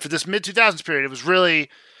 And then for this mid-2000s period, it was really...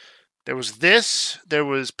 There was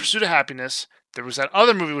Pursuit of Happiness. There was that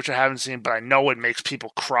other movie, which I haven't seen, but I know it makes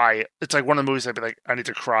people cry. It's like one of the movies I'd be like, I need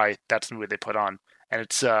to cry. That's the movie they put on. And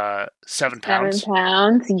it's 7 Pounds. 7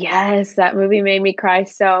 Pounds. Yes, that movie made me cry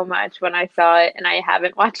so much when I saw it, and I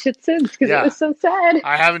haven't watched it since because it was so sad.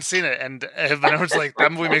 I haven't seen it, and everyone's like,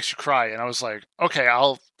 that movie makes you cry. And I was like, okay,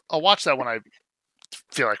 I'll watch that when I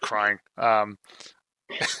feel like crying.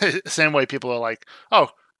 Same way people are like,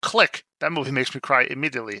 oh, Click, that movie makes me cry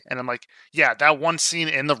immediately. And I'm like, yeah, that one scene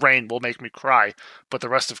in the rain will make me cry, but the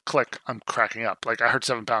rest of Click, I'm cracking up. Like, I heard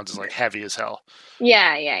 7 Pounds is like heavy as hell.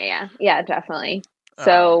 Yeah, definitely.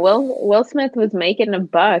 So Will Smith was making a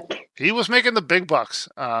buck. He was making the big bucks.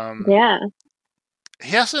 Yeah. He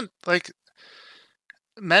hasn't, like,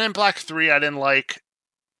 Men in Black 3, I didn't like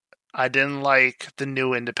the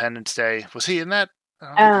new Independence Day. Was he in that? I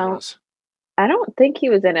don't think he was. I don't think he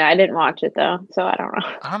was in it. I didn't watch it though, so I don't know.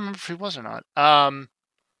 I don't remember if he was or not. And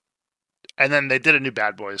then they did a new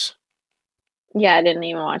Bad Boys. Yeah, I didn't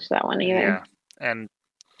even watch that one either. Yeah, and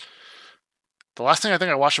the last thing I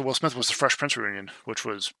think I watched of Will Smith was the Fresh Prince reunion, which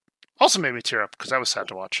was also made me tear up because that was sad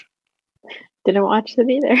to watch. Didn't watch it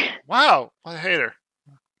either. Wow, what a hater!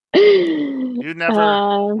 You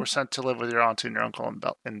never were sent to live with your aunt and your uncle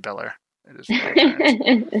in Bel Air. It is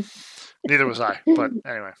very Neither was I, but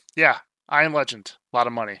anyway, yeah. I Am Legend, a lot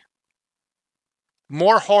of money.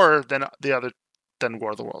 More horror than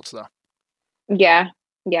War of the Worlds, though. Yeah,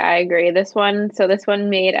 I agree. This one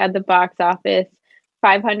made at the box office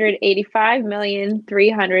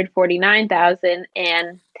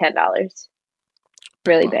 $585,349,010.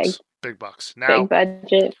 Really big. Big bucks. Now, big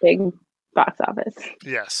budget, big box office.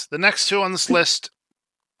 Yes, the next two on this list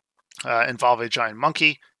involve a giant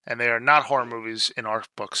monkey, and they are not horror movies in our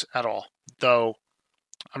books at all, though.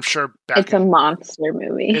 I'm sure it's a monster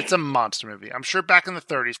movie. It's a monster movie. I'm sure back in the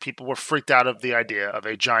 30s, people were freaked out of the idea of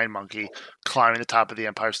a giant monkey climbing the top of the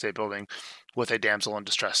Empire State Building with a damsel in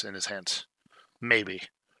distress in his hands. Maybe.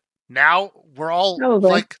 Now, we're all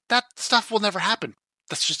like, that stuff will never happen.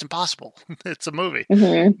 That's just impossible. It's a movie.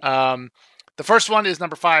 Mm-hmm. The first one is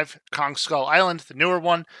number 5, Kong Skull Island, the newer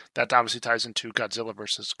one. That obviously ties into Godzilla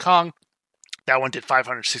vs. Kong. That one did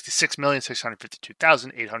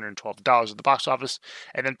 $566,652,812 at the box office.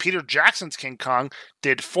 And then Peter Jackson's King Kong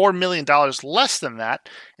did $4 million less than that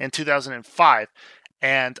in 2005.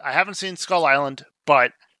 And I haven't seen Skull Island,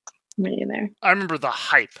 but me either. I remember the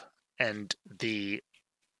hype and the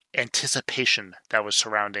anticipation that was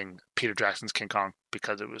surrounding Peter Jackson's King Kong,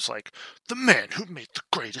 because it was like, the man who made the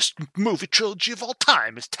greatest movie trilogy of all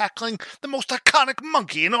time is tackling the most iconic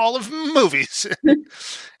monkey in all of movies. And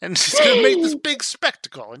he's going to make this big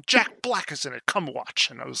spectacle, and Jack Black is in it. Come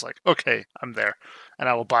watch. And I was like, okay, I'm there. And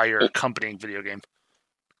I will buy your accompanying video game.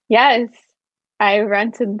 Yes. I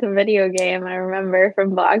rented the video game, I remember,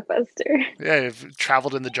 from Blockbuster. Yeah, you've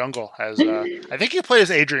traveled in the jungle as I think you played as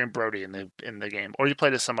Adrian Brody in the game, or you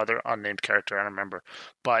played as some other unnamed character. I don't remember,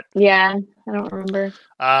 but yeah, I don't remember.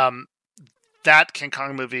 That King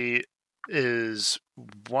Kong movie is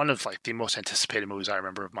one of like the most anticipated movies I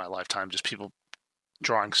remember of my lifetime. Just people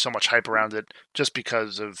drawing so much hype around it, just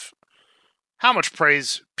because of how much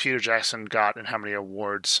praise Peter Jackson got and how many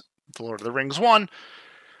awards The Lord of the Rings won.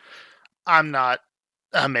 I'm not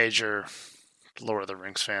a major Lord of the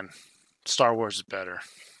Rings fan. Star Wars is better.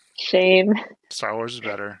 Shame. Star Wars is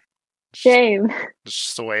better. Shame. It's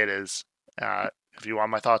just the way it is. If you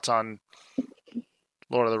want my thoughts on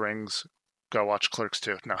Lord of the Rings, go watch Clerks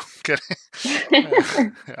 2. No, kidding.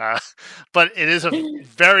 But it is a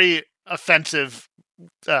very offensive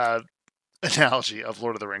analogy of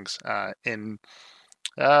Lord of the Rings in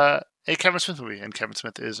a Kevin Smith movie, and Kevin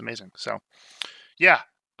Smith is amazing. So, yeah.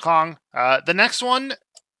 Kong. The next one,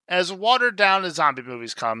 as watered down as zombie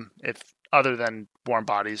movies come, if other than Warm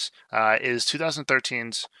Bodies, is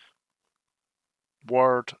 2013's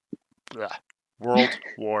World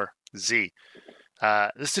War Z.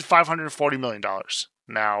 This did $540 million.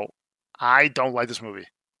 Now, I don't like this movie.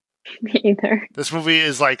 Me either. This movie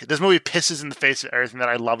pisses in the face of everything that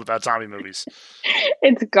I love about zombie movies.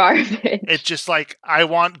 It's garbage. It's just like, I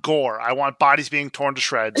want gore. I want bodies being torn to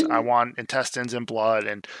shreds. I want intestines and blood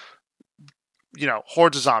and,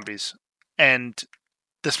 hordes of zombies. And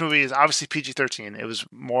this movie is obviously PG-13. It was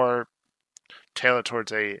more tailored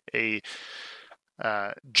towards a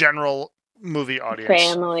general movie audience.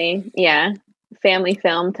 Family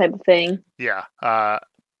film type of thing. Yeah.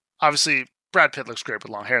 Obviously, Brad Pitt looks great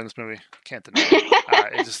with long hair in this movie. Can't deny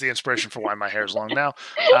it. It's just the inspiration for why my hair is long now.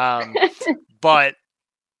 But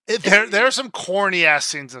there are some corny ass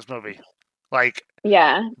scenes in this movie. Like,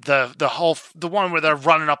 the one where they're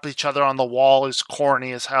running up each other on the wall is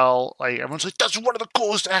corny as hell. Like, everyone's like, that's one of the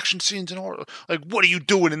coolest action scenes in horror. Like, what are you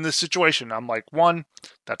doing in this situation? I'm like, one,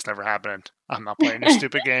 that's never happening. I'm not playing your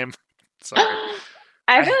stupid game. Sorry.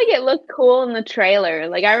 I feel like it looked cool in the trailer.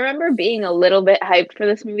 Like, I remember being a little bit hyped for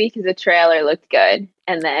this movie because the trailer looked good.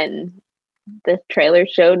 And then the trailer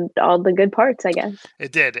showed all the good parts, I guess.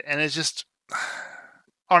 It did. And it's just,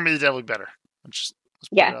 Army of the Dead looked better. Let's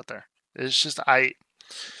put it out there. It's just, I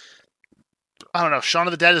don't know. Shaun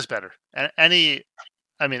of the Dead is better.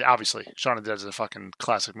 Obviously, Shaun of the Dead is a fucking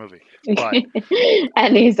classic movie. But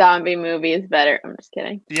any zombie movie is better. I'm just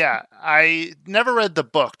kidding. Yeah, I never read the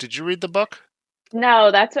book. Did you read the book?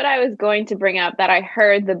 No, that's what I was going to bring up, that I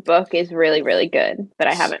heard the book is really, really good, but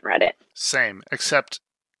I haven't read it. Same, except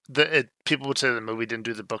people would say the movie didn't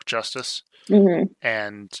do the book justice. Mm-hmm.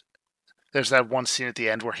 And there's that one scene at the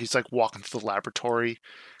end where he's like walking through the laboratory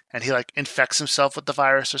and he like infects himself with the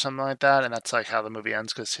virus or something like that, and that's like how the movie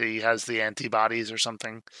ends because he has the antibodies or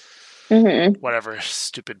something. Mm-hmm. Whatever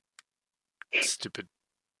stupid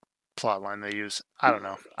plot line they use. I don't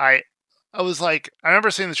know. I was like, I remember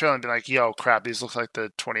seeing the trailer and being like, yo, crap, these look like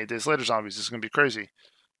the 28 Days Later zombies. This is going to be crazy.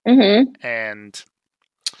 Mm-hmm. And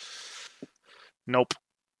nope.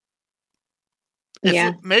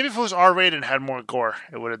 Maybe if it was R-rated and had more gore,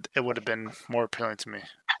 it would have been more appealing to me.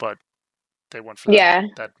 But they went for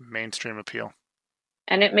that mainstream appeal.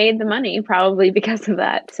 And it made the money probably because of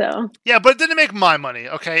that. So yeah, but it didn't make my money.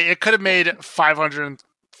 Okay, it could have made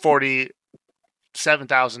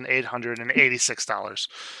 $547,886,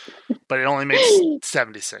 but it only made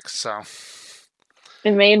 $76. So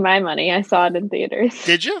it made my money. I saw it in theaters.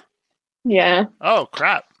 Did you? Yeah. Oh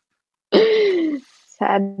crap.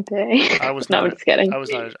 Sad day. I was I'm just kidding. I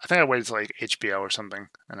think I waited till like HBO or something,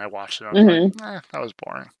 and I watched it. I was like, that was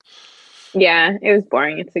boring. Yeah, it was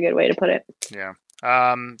boring. It's a good way to put it. Yeah.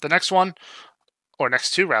 The next one, or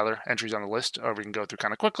next two rather, entries on the list, or we can go through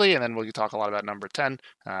kind of quickly, and then we'll talk a lot about number 10,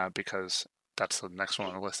 because that's the next one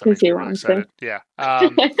on the list. That makes me really excited. Yeah.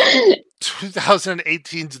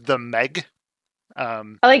 2018's The Meg.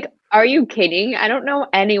 Like, are you kidding? I don't know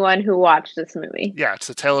anyone who watched this movie. Yeah, it's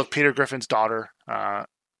the tale of Peter Griffin's daughter.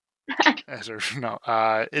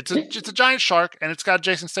 It's a giant shark, and it's got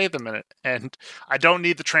Jason Statham in it. And I don't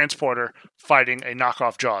need the transporter fighting a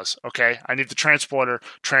knockoff Jaws. Okay, I need the transporter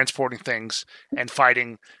transporting things and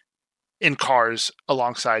fighting in cars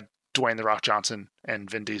alongside Dwayne The Rock Johnson and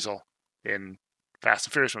Vin Diesel in Fast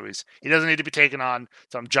and Furious movies. He doesn't need to be taking on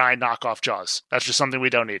some giant knockoff Jaws. That's just something we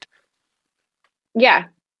don't need. Yeah,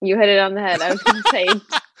 you hit it on the head. I was going to say,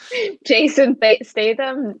 Jason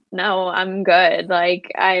Statham. No, I'm good.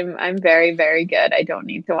 Like, I'm very, very good. I don't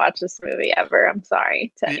need to watch this movie ever. I'm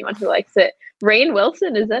sorry to anyone who likes it. Rainn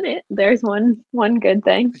Wilson is in it. There's one good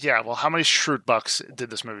thing. Yeah. Well, how many Schrute bucks did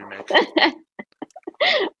this movie make?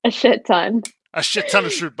 A shit ton. A shit ton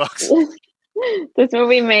of Schrute bucks. This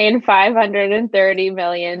movie made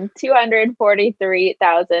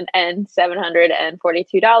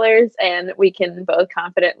 $530,243,742, and we can both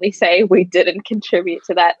confidently say we didn't contribute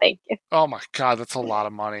to that. Thank you. Oh my god, that's a lot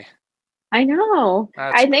of money. I know.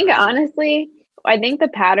 I think crazy. Honestly, I think the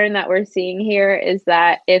pattern that we're seeing here is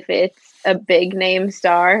that if it's a big name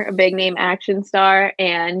star, a big name action star,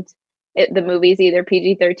 and the movie's either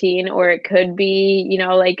PG-13 or it could be,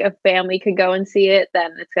 like a family could go and see it,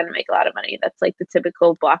 then it's going to make a lot of money. That's like the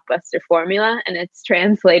typical blockbuster formula, and it's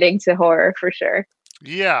translating to horror for sure.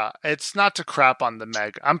 Yeah, it's not to crap on The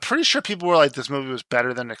Meg. I'm pretty sure people were like, this movie was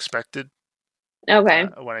better than expected. Okay.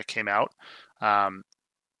 When it came out. The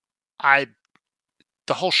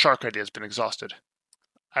whole shark idea has been exhausted.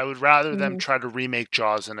 I would rather them try to remake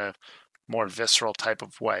Jaws in a more visceral type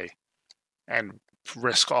of way and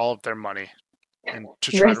risk all of their money and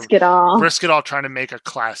to try risk it all trying to make a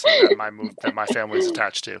classic that my family is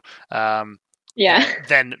attached to.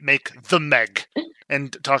 Then make The Meg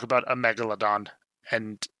and talk about a megalodon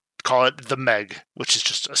and call it The Meg, which is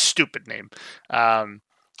just a stupid name. And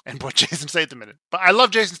put Jason Statham in it. But I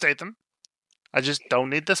love Jason Statham. I just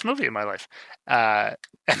don't need this movie in my life. And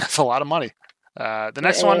that's a lot of money. The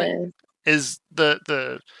next one is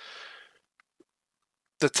the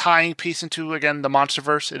tying piece into, again, the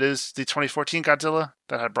MonsterVerse. It is the 2014 Godzilla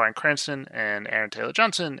that had Bryan Cranston and Aaron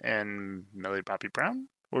Taylor-Johnson and Millie Bobby Brown.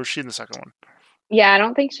 Or was she in the second one? Yeah, I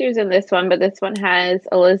don't think she was in this one, but this one has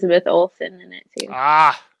Elizabeth Olsen in it too.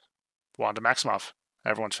 Wanda Maximoff,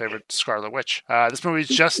 everyone's favorite Scarlet Witch. This movie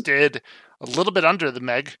just did a little bit under the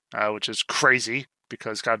Meg, which is crazy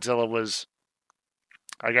because Godzilla was,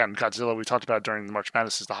 again, Godzilla we talked about during the March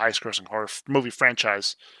Madness is the highest grossing horror movie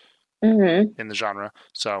franchise in the genre.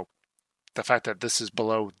 So the fact that this is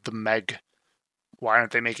below the Meg, why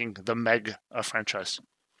aren't they making the Meg a franchise?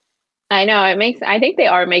 I know I think they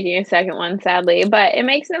are making a second one, sadly, but it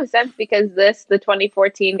makes no sense because the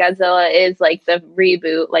 2014 Godzilla is like the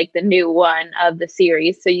reboot, like the new one of the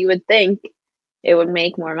series. So you would think it would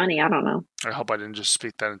make more money. I don't know. I hope I didn't just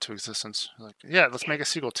speak that into existence. Like, yeah, let's make a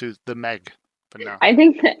sequel to the Meg, but no. I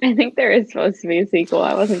think there is supposed to be a sequel.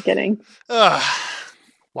 I wasn't kidding.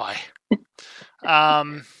 Why?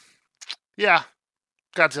 Yeah,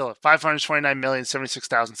 Godzilla,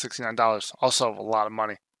 $529,076,069. Also a lot of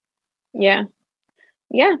money. Yeah.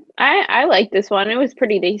 Yeah, I like this one. It was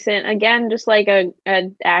pretty decent. Again, just like a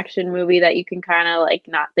action movie that you can kind of like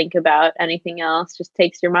not think about anything else. Just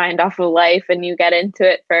takes your mind off of life and you get into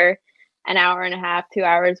it for an hour and a half, 2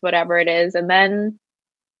 hours, whatever it is, and then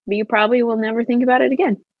you probably will never think about it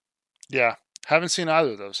again. Yeah, haven't seen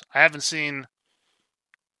either of those. I haven't seen,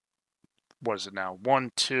 what is it now?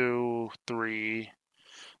 1, 2, 3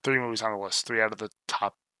 movies on the list. 3 out of the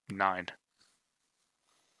top 9.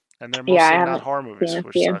 And they're mostly not horror movies,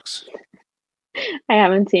 which sucks. I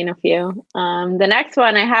haven't seen a few. The next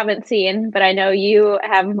one I haven't seen, but I know you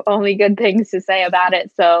have only good things to say about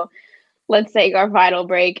it. So let's take our final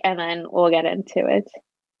break and then we'll get into it.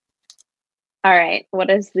 All right.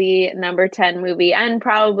 What is the number 10 movie? And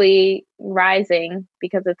probably rising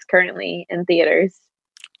because it's currently in theaters.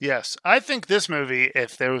 Yes. I think this movie,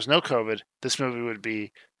 if there was no COVID, this movie would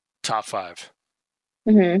be top 5.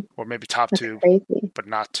 Mm-hmm. Or maybe top That's 2, crazy. but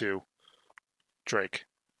not 2. Drake,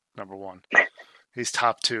 number 1. He's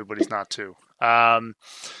top 2, but he's not 2.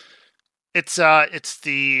 It's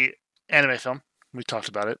the anime film. We talked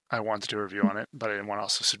about it. I wanted to do a review on it, but I didn't want to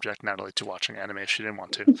also subject Natalie to watching anime if she didn't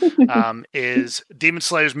want to. Is Demon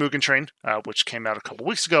Slayer's Mugen Train, which came out a couple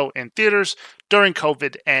weeks ago in theaters during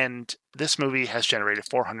COVID, and this movie has generated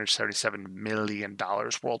 $477 million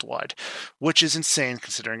worldwide, which is insane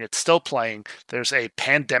considering it's still playing. There's a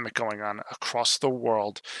pandemic going on across the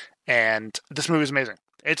world, and this movie is amazing.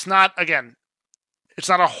 It's not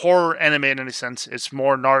a horror anime in any sense. It's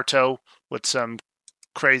more Naruto with some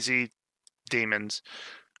crazy demons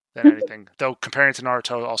than anything. Though comparing to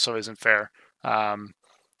Naruto also isn't fair.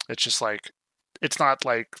 It's just like, it's not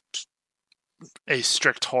like a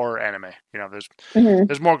strict horror anime. You know,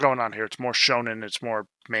 there's more going on here. It's more shonen. It's more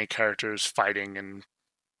main characters fighting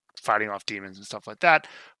off demons and stuff like that.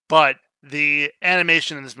 But the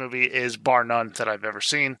animation in this movie is bar none that I've ever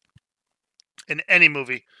seen in any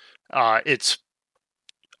movie. It's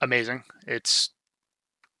amazing. It's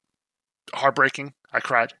heartbreaking. I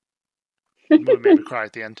cried. The movie made me cry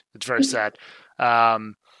at the end. It's very sad.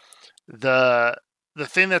 The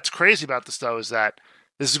thing that's crazy about this, though, is that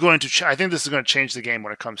this is going to. I think this is going to change the game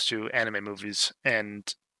when it comes to anime movies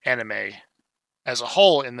and anime as a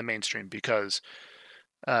whole in the mainstream. Because,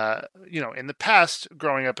 in the past,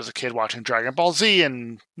 growing up as a kid watching Dragon Ball Z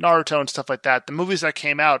and Naruto and stuff like that, the movies that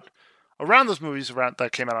came out that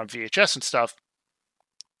came out on VHS and stuff,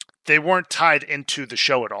 they weren't tied into the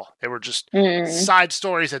show at all. They were just side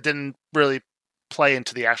stories that didn't really play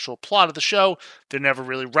into the actual plot of the show. They were never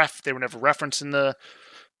referenced in the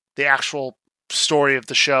actual story of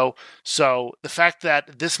the show. So the fact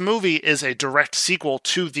that this movie is a direct sequel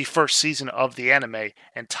to the first season of the anime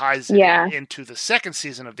and ties it into the second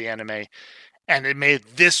season of the anime, and it made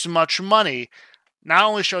this much money, not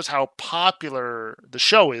only shows how popular the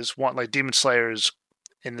show is, like Demon Slayer's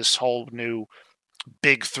in this whole new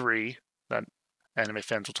big 3 that anime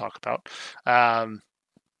fans will talk about.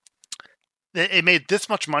 It made this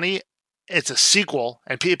much money. It's a sequel,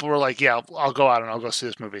 and people were like, "Yeah, I'll go out and I'll go see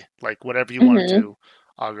this movie. Like whatever you want to do,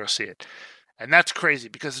 I'll go see it." And that's crazy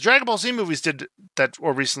because the Dragon Ball Z movies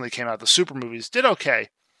recently came out. The Super movies did okay,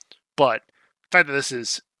 but the fact that this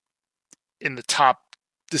is in the top,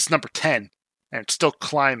 this is number 10, and it's still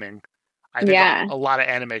climbing. I think a lot of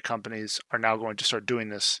anime companies are now going to start doing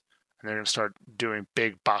this. And they're going to start doing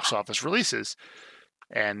big box office releases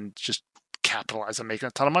and just capitalize on making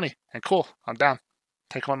a ton of money. And cool, I'm down.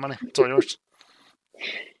 Take my money. It's all yours.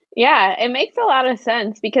 Yeah, it makes a lot of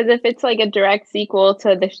sense because if it's like a direct sequel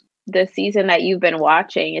to the season that you've been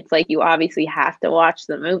watching, it's like you obviously have to watch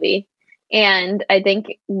the movie. And I think,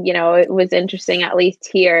 it was interesting, at least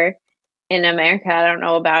here in America. I don't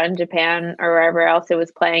know about in Japan or wherever else it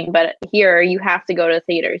was playing, but here you have to go to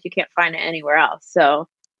theaters. You can't find it anywhere else. So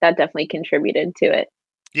that definitely contributed to it.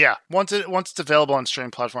 Yeah, once it's available on streaming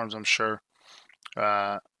platforms, I'm sure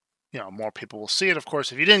more people will see it. Of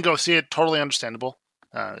course, if you didn't go see it, totally understandable.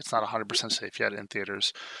 It's not 100% safe yet in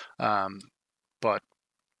theaters, but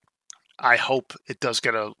I hope it does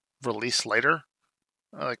get a release later,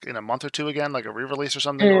 like in a month or two again, like a re-release or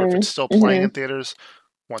something, or if it's still playing in theaters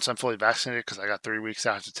once I'm fully vaccinated, because I got 3 weeks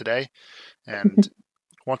after today. And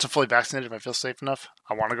once I'm fully vaccinated, if I feel safe enough,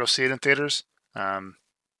 I want to go see it in theaters. I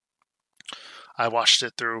watched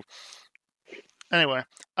it through. Anyway,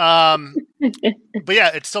 but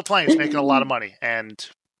yeah, it's still playing. It's making a lot of money. And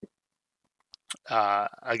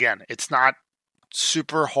again, it's not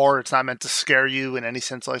super horror. It's not meant to scare you in any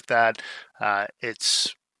sense like that.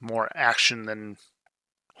 It's more action than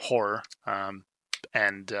horror.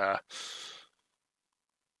 And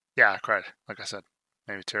yeah, I cried. Like I said,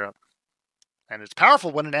 made me tear up. And it's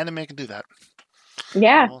powerful when an anime can do that.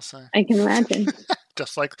 Yeah, I can imagine.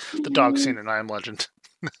 Just like the dog scene in I Am Legend.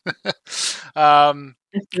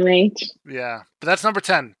 That's great. Yeah, but that's number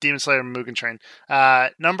 10, Demon Slayer Mugen Train.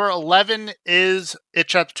 Number 11 is It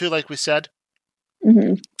Chapter 2, like we said.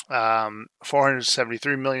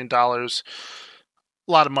 $473 million. A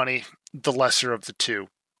lot of money. The lesser of the two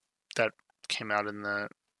that came out in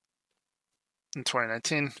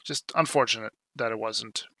 2019. Just unfortunate that it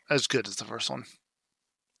wasn't as good as the first one.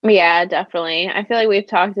 Yeah, definitely. I feel like we've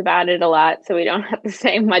talked about it a lot, so we don't have to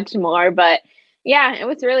say much more. But yeah, it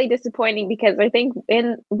was really disappointing because I think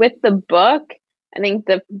with the book, I think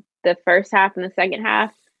the first half and the second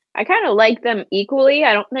half, I kind of like them equally.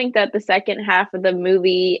 I don't think that the second half of the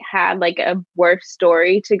movie had like a worse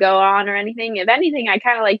story to go on or anything. If anything, I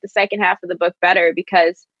kind of like the second half of the book better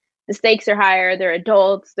because the stakes are higher. They're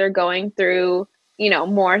adults. They're going through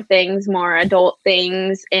more things, more adult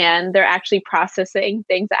things, and they're actually processing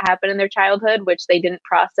things that happened in their childhood, which they didn't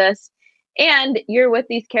process. And you're with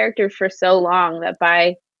these characters for so long that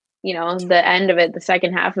by, the end of it, the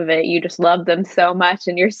second half of it, you just love them so much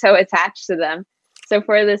and you're so attached to them. So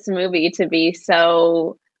for this movie to be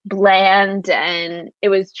so bland and it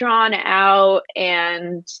was drawn out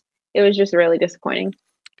and it was just really disappointing.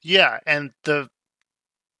 Yeah, and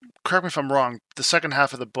correct me if I'm wrong, the second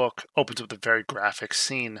half of the book opens with a very graphic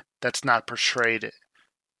scene that's not portrayed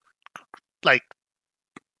like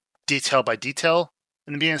detail by detail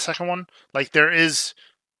in the beginning of the second one. Like there is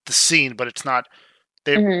the scene, but it's not.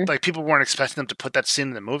 Like people weren't expecting them to put that scene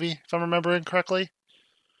in the movie, if I'm remembering correctly.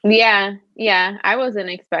 Yeah, I wasn't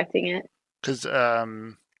expecting it because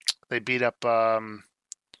they beat up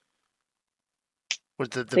with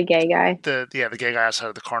the gay guy. The gay guy outside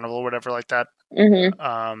of the carnival or whatever like that. It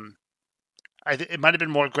might have been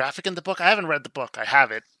more graphic in the book. I haven't read the book. I have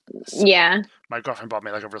it. Yeah. My girlfriend bought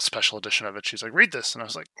me like a real special edition of it. She's like, read this. And I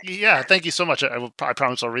was like, yeah, thank you so much. I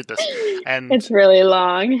promise I'll read this. And it's really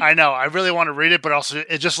long. I know. I really want to read it, but also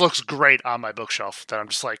it just looks great on my bookshelf that I'm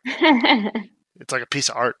just like, it's like a piece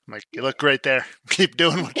of art. I'm like, you look great there. Keep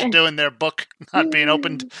doing what you're doing there, book not being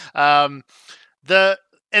opened. And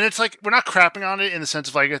it's like, we're not crapping on it in the sense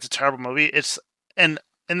of like, it's a terrible movie. And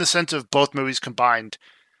in the sense of both movies combined,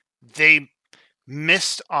 they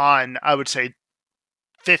missed on, I would say,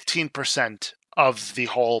 15% of the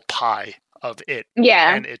whole pie of it.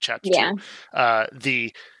 Yeah. And It Chapter 2.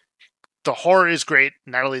 The horror is great.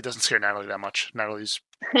 Natalie doesn't scare Natalie that much. Natalie's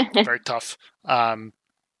very tough.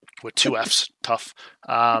 With 2 Fs, tough.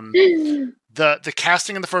 The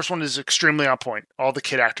casting in the first one is extremely on point. All the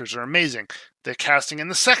kid actors are amazing. The casting in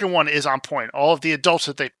the second one is on point. All of the adults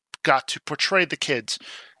that they got to portray the kids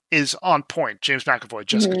is on point. James McAvoy,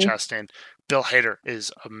 Jessica Chastain, Bill Hader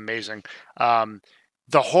is amazing.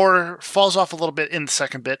 The horror falls off a little bit in the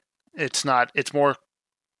second bit. It's more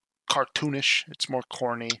cartoonish. It's more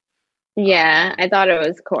corny. Yeah, I thought it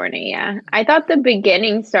was corny, yeah. I thought the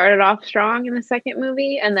beginning started off strong in the second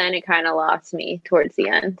movie, and then it kind of lost me towards the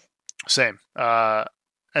end. Same.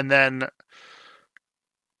 And then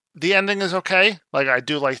the ending is okay. Like, I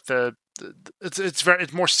do like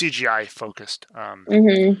it's more CGI focused.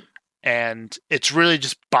 And it's really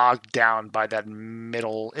just bogged down by that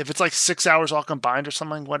middle. If it's like 6 hours all combined or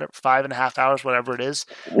something, whatever, 5.5 hours, whatever it is,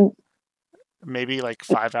 maybe like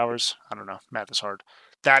 5 hours. I don't know. Math is hard.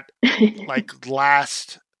 That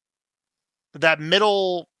that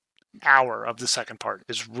middle hour of the second part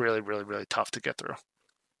is really, really, really tough to get through.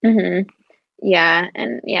 Yeah,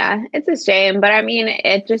 and yeah, it's a shame, but I mean,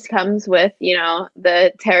 it just comes with,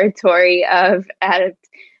 the territory of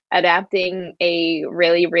adapting a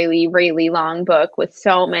really, really, really long book with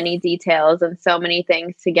so many details and so many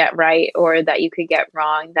things to get right or that you could get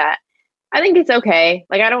wrong that I think it's okay.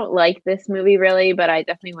 Like, I don't like this movie really, but I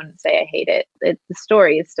definitely wouldn't say I hate it. The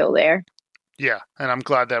story is still there. Yeah, and I'm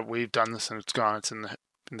glad that we've done this and it's gone. It's in the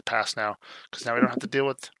past now because now we don't have to deal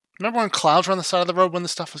with Remember when clouds were on the side of the road when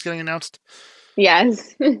this stuff was getting announced?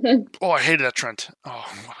 Yes. Oh, I hated that trend. Oh,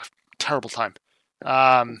 what a terrible time.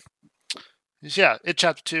 Yeah, It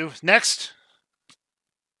Chapter 2. Next,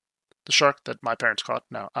 the shark that my parents caught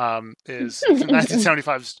now is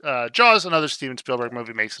 1975's Jaws. Another Steven Spielberg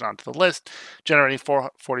movie makes it onto the list, generating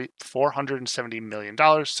 $470 million,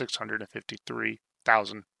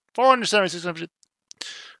 653,000. 476.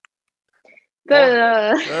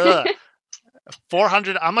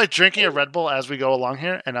 400. I'm like drinking a Red Bull as we go along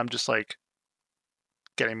here, and I'm just like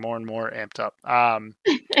getting more and more amped up.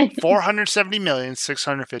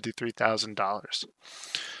 $470,653,000.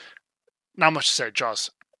 Not much to say. Jaws,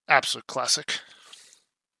 absolute classic.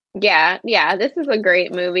 Yeah, this is a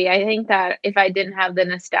great movie. I think that if I didn't have the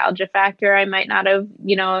nostalgia factor, I might not have,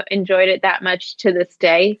 enjoyed it that much to this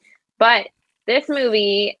day. But this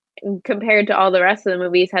movie, compared to all the rest of the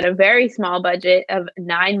movies, had a very small budget of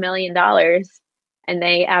 $9 million, and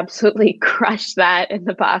they absolutely crushed that in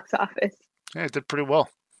the box office. Yeah, it did pretty well.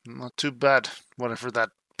 Not too bad, whatever that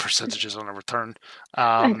percentage is on a return.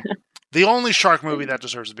 The only shark movie that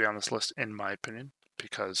deserves to be on this list, in my opinion,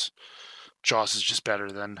 because Jaws is just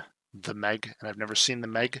better than The Meg, and I've never seen The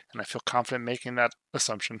Meg, and I feel confident making that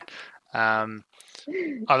assumption. Other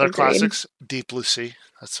Agreed. classics, Deep Blue Sea.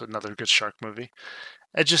 That's another good shark movie.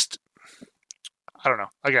 I don't know.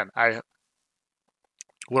 Again, I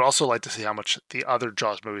would also like to see how much the other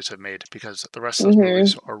Jaws movies have made, because the rest of those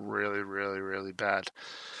movies are really, really, really bad.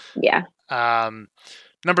 Yeah.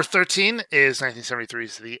 Number 13 is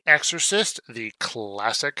 1973's The Exorcist, the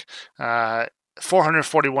classic.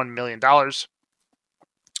 $441 million.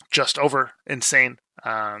 Just over insane.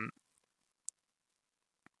 I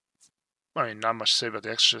mean, not much to say about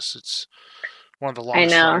The Exorcist. It's one of the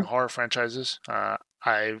longest running horror franchises.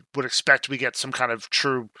 I would expect we get some kind of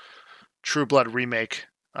True Blood remake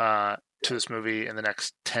to this movie in the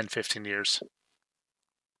next 10-15 years.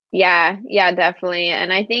 Yeah, definitely.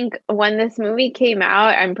 And I think when this movie came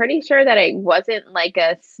out, I'm pretty sure that it wasn't like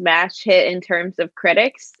a smash hit in terms of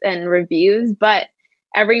critics and reviews, but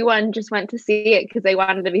everyone just went to see it because they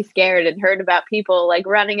wanted to be scared and heard about people like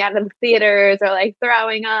running out of the theaters or like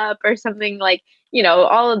throwing up or something, like,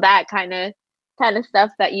 all of that kind of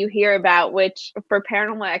stuff that you hear about, which for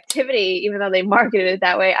Paranormal Activity, even though they marketed it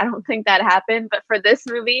that way, I don't think that happened. But for this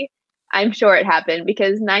movie, I'm sure it happened,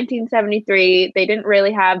 because 1973, they didn't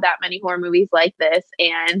really have that many horror movies like this.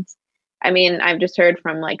 And I mean, I've just heard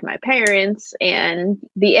from like my parents and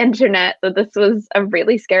the internet that this was a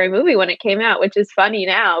really scary movie when it came out, which is funny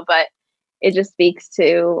now, but it just speaks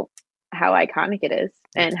to how iconic it is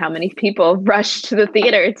and how many people rush to the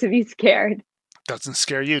theater to be scared. Doesn't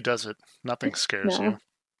scare you, does it? Nothing scares you.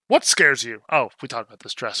 What scares you? Oh, we talked about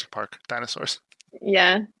this, Jurassic Park, dinosaurs.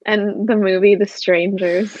 Yeah, and the movie The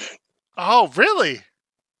Strangers. Oh, really?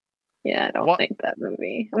 Yeah, I don't like that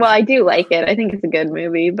movie. Well, I do like it. I think it's a good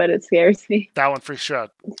movie, but it scares me. That one freaks you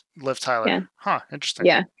out. Liv Tyler. Yeah. Huh, interesting.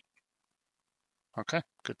 Yeah. Okay,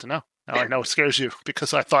 good to know. Now I know it scares you,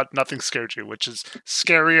 because I thought nothing scared you, which is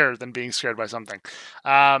scarier than being scared by something.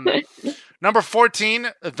 Number 14,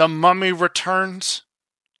 The Mummy Returns.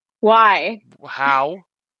 Why? How?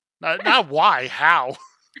 Not why, how?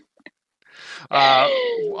 A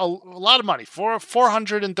lot of money, for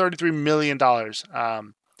 $433 million.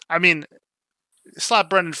 I mean, slap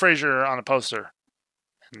Brendan Fraser on a poster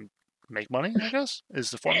and make money, I guess,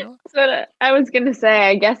 is the formula. So I was going to say,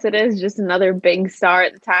 I guess it is just another big star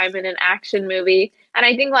at the time in an action movie. And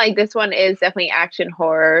I think like this one is definitely action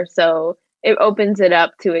horror. So it opens it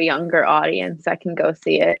up to a younger audience that can go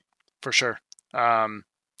see it. For sure. I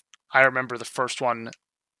remember the first one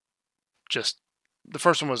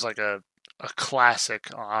was like a classic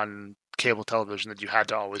on cable television that you had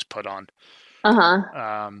to always put on.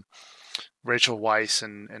 Rachel Weisz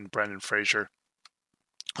and Brendan Fraser.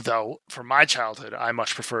 Though, for my childhood, I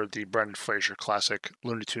much preferred the Brendan Fraser classic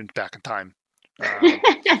Looney Tunes Back in Time.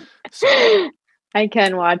 So I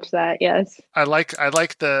can watch that, yes. I like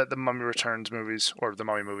the Mummy Returns movies, or the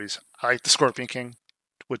Mummy movies. I like the Scorpion King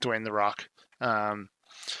with Dwayne The Rock. I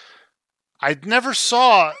never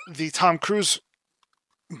saw the Tom Cruise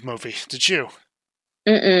movie. Did you?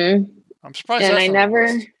 Mm-mm. I'm surprised. And I never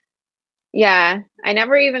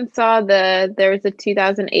even saw there was a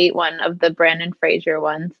 2008 one of the Brendan Fraser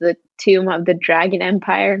ones, the Tomb of the Dragon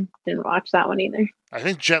Empire. Didn't watch that one either. I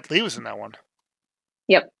think Jet Li was in that one.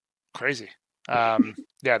 Yep. Crazy.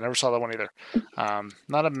 Yeah, never saw that one either.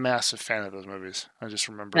 Not a massive fan of those movies. I just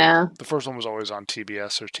remember the first one was always on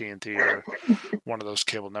TBS or TNT or one of those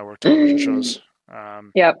cable network television shows.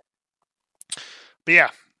 Yep. But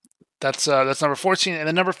yeah, That's number 14. And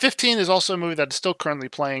then number 15 is also a movie that is still currently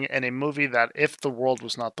playing, and a movie that, if the world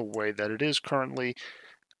was not the way that it is currently,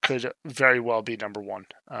 could very well be number one,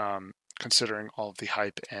 considering all of the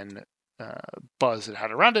hype and buzz it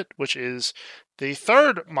had around it, which is the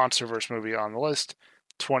third MonsterVerse movie on the list,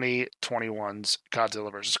 2021's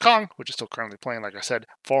Godzilla vs. Kong, which is still currently playing, like I said,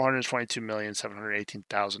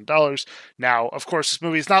 $422,718,000. Now, of course, this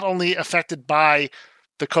movie is not only affected by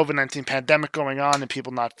the COVID-19 pandemic going on and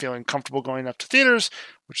people not feeling comfortable going up to theaters,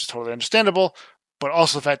 which is totally understandable, but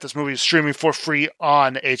also the fact this movie is streaming for free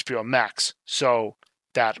on HBO Max. So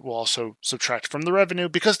that will also subtract from the revenue,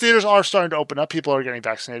 because theaters are starting to open up. People are getting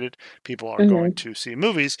vaccinated. People are going to see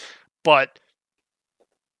movies, but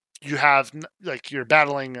you have, like, you're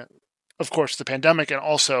battling, of course, the pandemic, and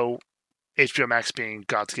also HBO Max being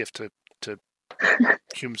God's gift to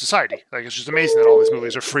human society. Like, it's just amazing that all these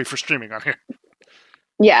movies are free for streaming on here.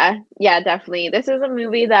 Yeah, definitely. This is a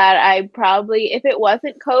movie that I probably, if it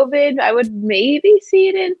wasn't COVID, I would maybe see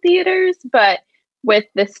it in theaters, but with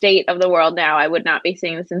the state of the world now, I would not be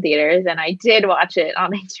seeing this in theaters. And I did watch it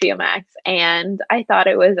on HBO Max, and I thought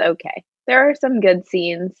it was okay. There are some good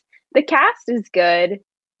scenes. The cast is good,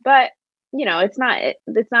 but it's not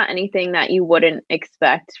anything that you wouldn't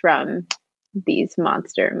expect from these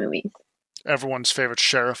monster movies. Everyone's favorite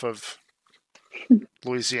sheriff of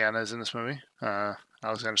Louisiana is in this movie,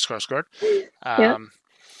 Alexander Skarsgård.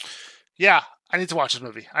 Yeah, I need to watch this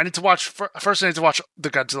movie. First I need to watch the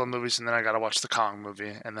Godzilla movies, and then I got to watch the Kong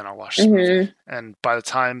movie, and then I'll watch this movie. And by the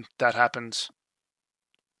time that happens,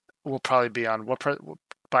 we'll probably be on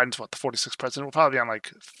Biden's the 46th president. We'll probably be on like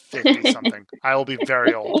 50 something. I will be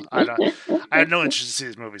very old. I have no interest to see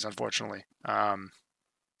these movies, unfortunately.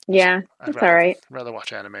 Yeah, that's all right. I'd rather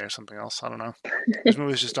watch anime or something else. I don't know. These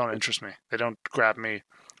movies just don't interest me. They don't grab me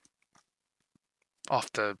off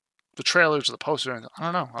the trailers or the poster.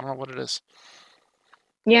 I don't know what it is.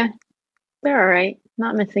 Yeah, they're all right.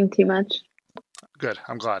 Not missing too much. Good.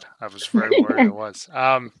 I'm glad. I was very worried it was.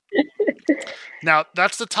 Now,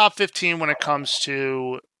 that's the top 15 when it comes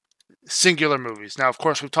to singular movies. Now, of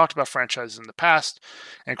course, we've talked about franchises in the past,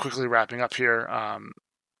 and quickly wrapping up here,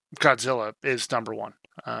 Godzilla is number one.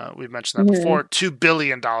 We've mentioned that before. $2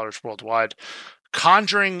 billion worldwide.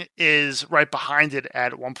 Conjuring is right behind it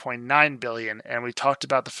at $1.9 billion, and we talked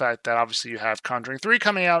about the fact that obviously you have Conjuring 3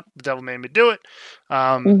 coming out, The Devil Made Me Do It,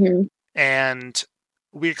 and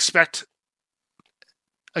we expect,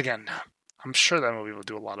 again, I'm sure that movie will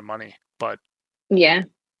do a lot of money, but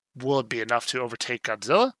will it be enough to overtake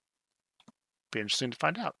Godzilla? Be interesting to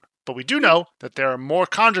find out. But we do know that there are more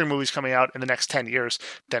Conjuring movies coming out in the next 10 years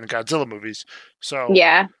than Godzilla movies, so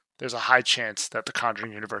there's a high chance that the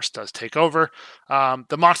Conjuring universe does take over. The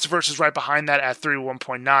MonsterVerse is right behind that at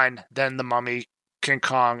 31.9. Then The Mummy, King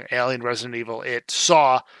Kong, Alien, Resident Evil, It,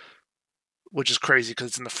 Saw, which is crazy because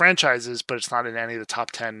it's in the franchises, but it's not in any of the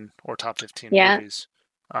top 10 or top 15 movies.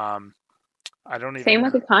 I don't even. Same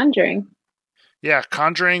with The Conjuring. Yeah,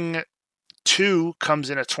 Conjuring 2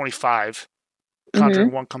 comes in at 25.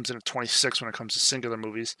 Conjuring 1 comes in at 26 when it comes to singular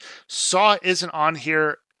movies. Saw isn't on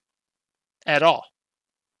here at all.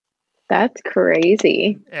 That's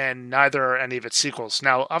crazy. And neither are any of its sequels.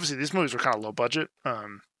 Now, obviously, these movies were kind of low budget.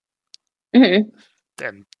 And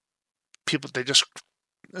people,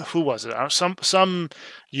 who was it? Some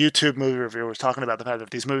YouTube movie reviewer was talking about the fact that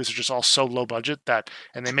these movies are just all so low budget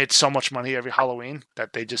and they made so much money every Halloween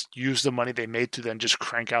that they just used the money they made to then just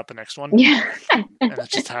crank out the next one. Yeah. And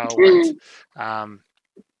that's just how it went.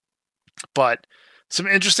 But some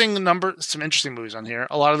interesting movies on here.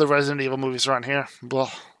 A lot of the Resident Evil movies are on here.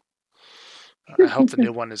 Well, I hope the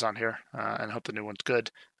new one is on here, and I hope the new one's good.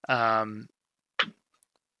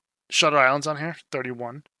 Shutter Island's on here,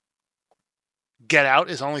 31. Get Out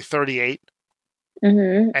is only 38.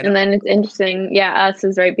 And then it's interesting. Yeah, Us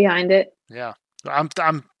is right behind it. Yeah, I'm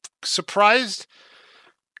surprised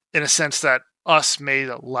in a sense that Us made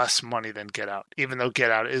less money than Get Out, even though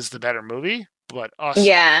Get Out is the better movie. But Us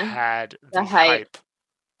had the hype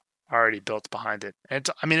already built behind it, and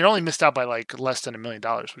it only missed out by like less than $1 million,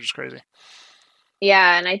 which is crazy.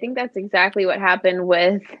 Yeah, and I think that's exactly what happened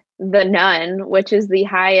with The Nun, which is the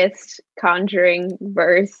highest Conjuring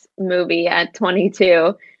verse movie at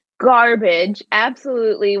 22. Garbage.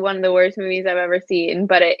 Absolutely one of the worst movies I've ever seen,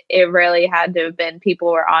 but it really had to have been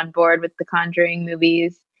people were on board with the Conjuring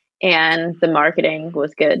movies, and the marketing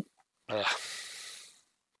was good. Ugh.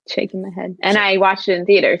 Shaking my head. And I watched it in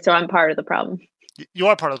theater, so I'm part of the problem. You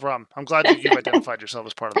are part of the problem. I'm glad that you've identified yourself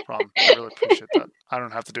as part of the problem. I really appreciate that. I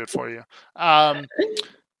don't have to do it for you.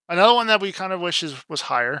 Another one that we kind of wish was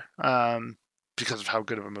higher, because of how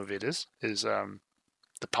good of a movie it is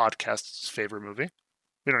the podcast's favorite movie,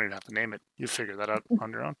 We don't even have to name it. You figure that out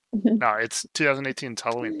on your own. No, it's 2018. It's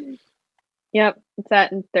Halloween. Yep, it's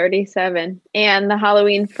at 37. And the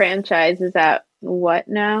Halloween franchise is at what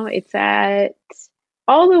now? It's at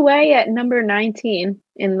all the way at number 19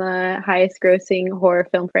 in the highest grossing horror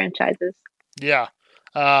film franchises. Yeah.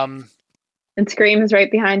 And Scream is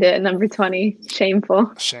right behind it at number 20.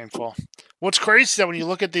 Shameful. What's crazy is that when you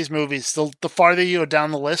look at these movies, the farther you go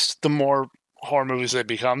down the list, the more horror movies they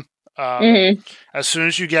become. As soon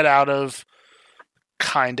as you get out of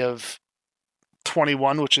kind of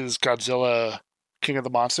 21, which is Godzilla, King of the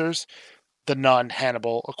Monsters, The Nun,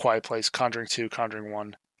 Hannibal, A Quiet Place, Conjuring 2, Conjuring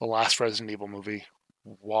 1, the last Resident Evil movie,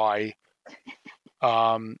 Why,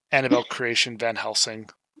 Annabelle Creation, Van Helsing.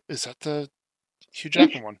 Is that the Hugh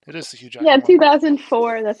Jackman one? It is the Hugh Jackman one.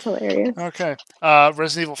 2004. That's hilarious. Okay.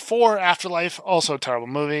 Resident Evil 4, Afterlife, also a terrible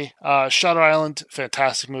movie. Shutter Island,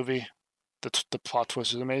 fantastic movie. The plot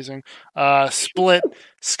twist is amazing. Split,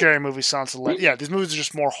 scary movie, Silence of the Lambs. Yeah, these movies are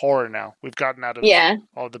just more horror now. We've gotten out of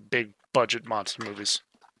all the big budget monster movies.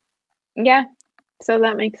 Yeah, so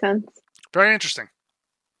that makes sense. Very interesting.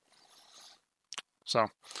 So,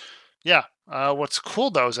 yeah. What's cool,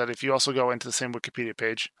 though, is that if you also go into the same Wikipedia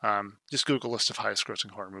page, just Google list of highest grossing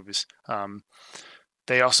horror movies.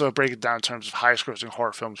 They also break it down in terms of highest grossing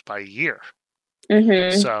horror films by year.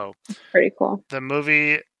 So, pretty cool. The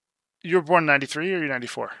movie... You were born in 93 or you're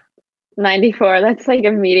 94? 94. That's like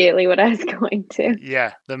immediately what I was going to.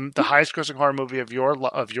 Yeah. The highest grossing horror movie of your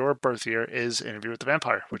birth year is Interview with the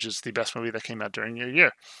Vampire, which is the best movie that came out during your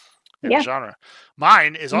year in the genre.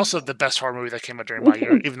 Mine is also the best horror movie that came out during my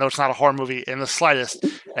year, even though it's not a horror movie in the slightest,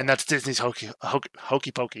 and that's Disney's Hokey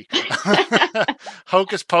Pokey.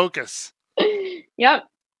 Hocus Pocus. Yep.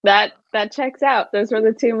 That checks out. Those were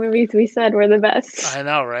the two movies we said were the best. I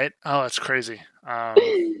know, right? Oh, that's crazy.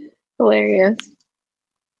 Hilarious.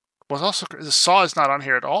 Was also the Saw is not on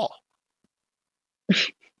here at all.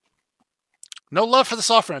 No love for the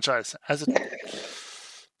Saw franchise. I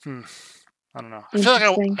don't know. I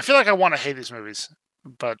feel like I want to hate these movies,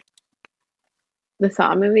 but the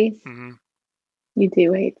Saw movies. Mm-hmm. You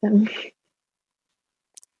do hate them,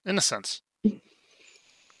 in a sense.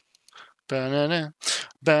 Ba-na-na,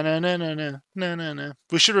 ba-na-na-na-na-na-na.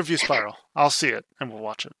 We should review Spiral. I'll see it and we'll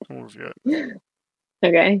watch it and we'll review it.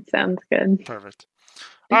 Okay, sounds good. Perfect.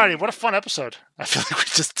 Alrighty, what a fun episode. I feel like we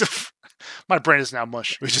just... My brain is now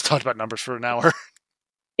mush. We just talked about numbers for an hour.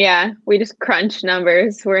 Yeah, we just crunch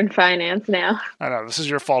numbers. We're in finance now. I know. This is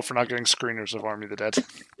your fault for not getting screeners of Army of the Dead.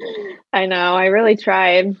 I know. I really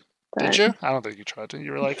tried. But... Did you? I don't think you tried to.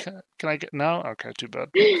 You were like, can I get... No? Okay, too bad.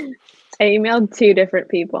 I emailed 2 different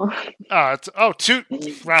people. Two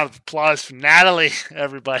round of applause for Natalie,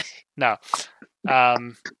 everybody. No.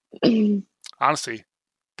 Honestly,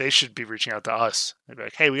 they should be reaching out to us. They'd be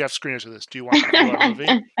like, hey, we have screeners of this. Do you want to do our movie?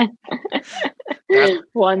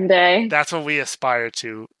 One day. That's what we aspire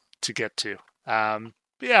to get to. But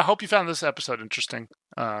yeah, I hope you found this episode interesting.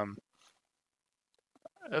 A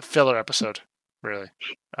filler episode, really.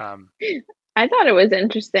 I thought it was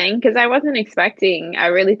interesting because I wasn't expecting. I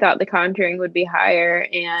really thought The Conjuring would be higher,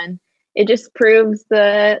 and it just proves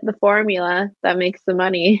the formula that makes the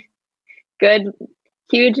money. Good,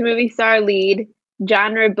 huge movie star lead,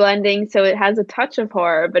 genre blending, so it has a touch of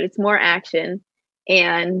horror, but it's more action,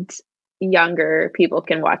 and younger people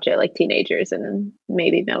can watch it, like teenagers and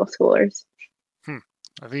maybe middle schoolers.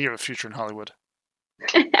 I think you have a future in Hollywood.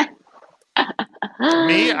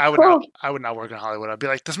 Me, I would not work in Hollywood. I'd be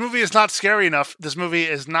like, this movie is not scary enough. This movie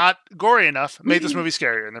is not gory enough. Make this movie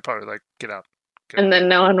scarier. And they're probably like, get out. And then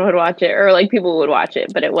no one would watch it, or like people would watch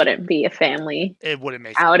it, but it wouldn't be a family. It wouldn't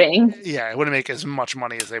make outing. It wouldn't make as much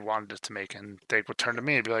money as they wanted it to make, and they would turn to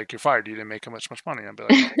me and be like, "You're fired. You didn't make much money." I'd be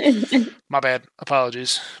like, "My bad.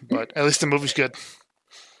 Apologies." But at least the movie's good.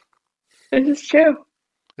 This is true.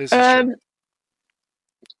 True.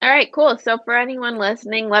 All right, cool. So for anyone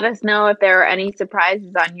listening, let us know if there are any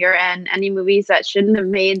surprises on your end, any movies that shouldn't have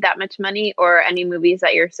made that much money, or any movies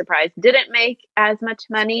that you're surprised didn't make as much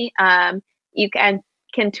money. You can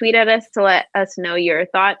tweet at us to let us know your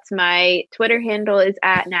thoughts. My Twitter handle is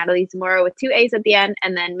at Natalie Zamora with 2 A's at the end,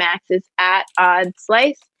 and then Max is at Odd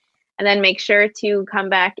Slice. And then make sure to come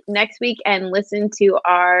back next week and listen to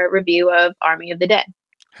our review of Army of the Dead.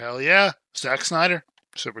 Hell yeah. Zack Snyder.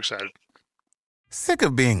 Super excited. Sick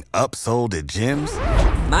of being upsold at gyms?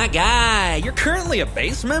 My guy, you're currently a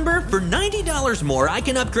base member? For $90 more, I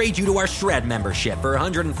can upgrade you to our Shred membership. For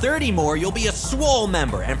 $130 more, you'll be a Swole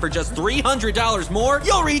member. And for just $300 more,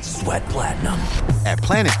 you'll reach Sweat Platinum. At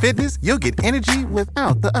Planet Fitness, you'll get energy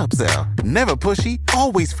without the upsell. Never pushy,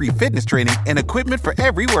 always free fitness training and equipment for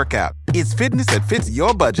every workout. It's fitness that fits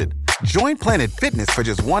your budget. Join Planet Fitness for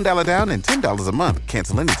just $1 down and $10 a month.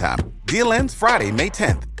 Cancel anytime. Deal ends Friday, May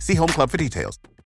 10th. See Home Club for details.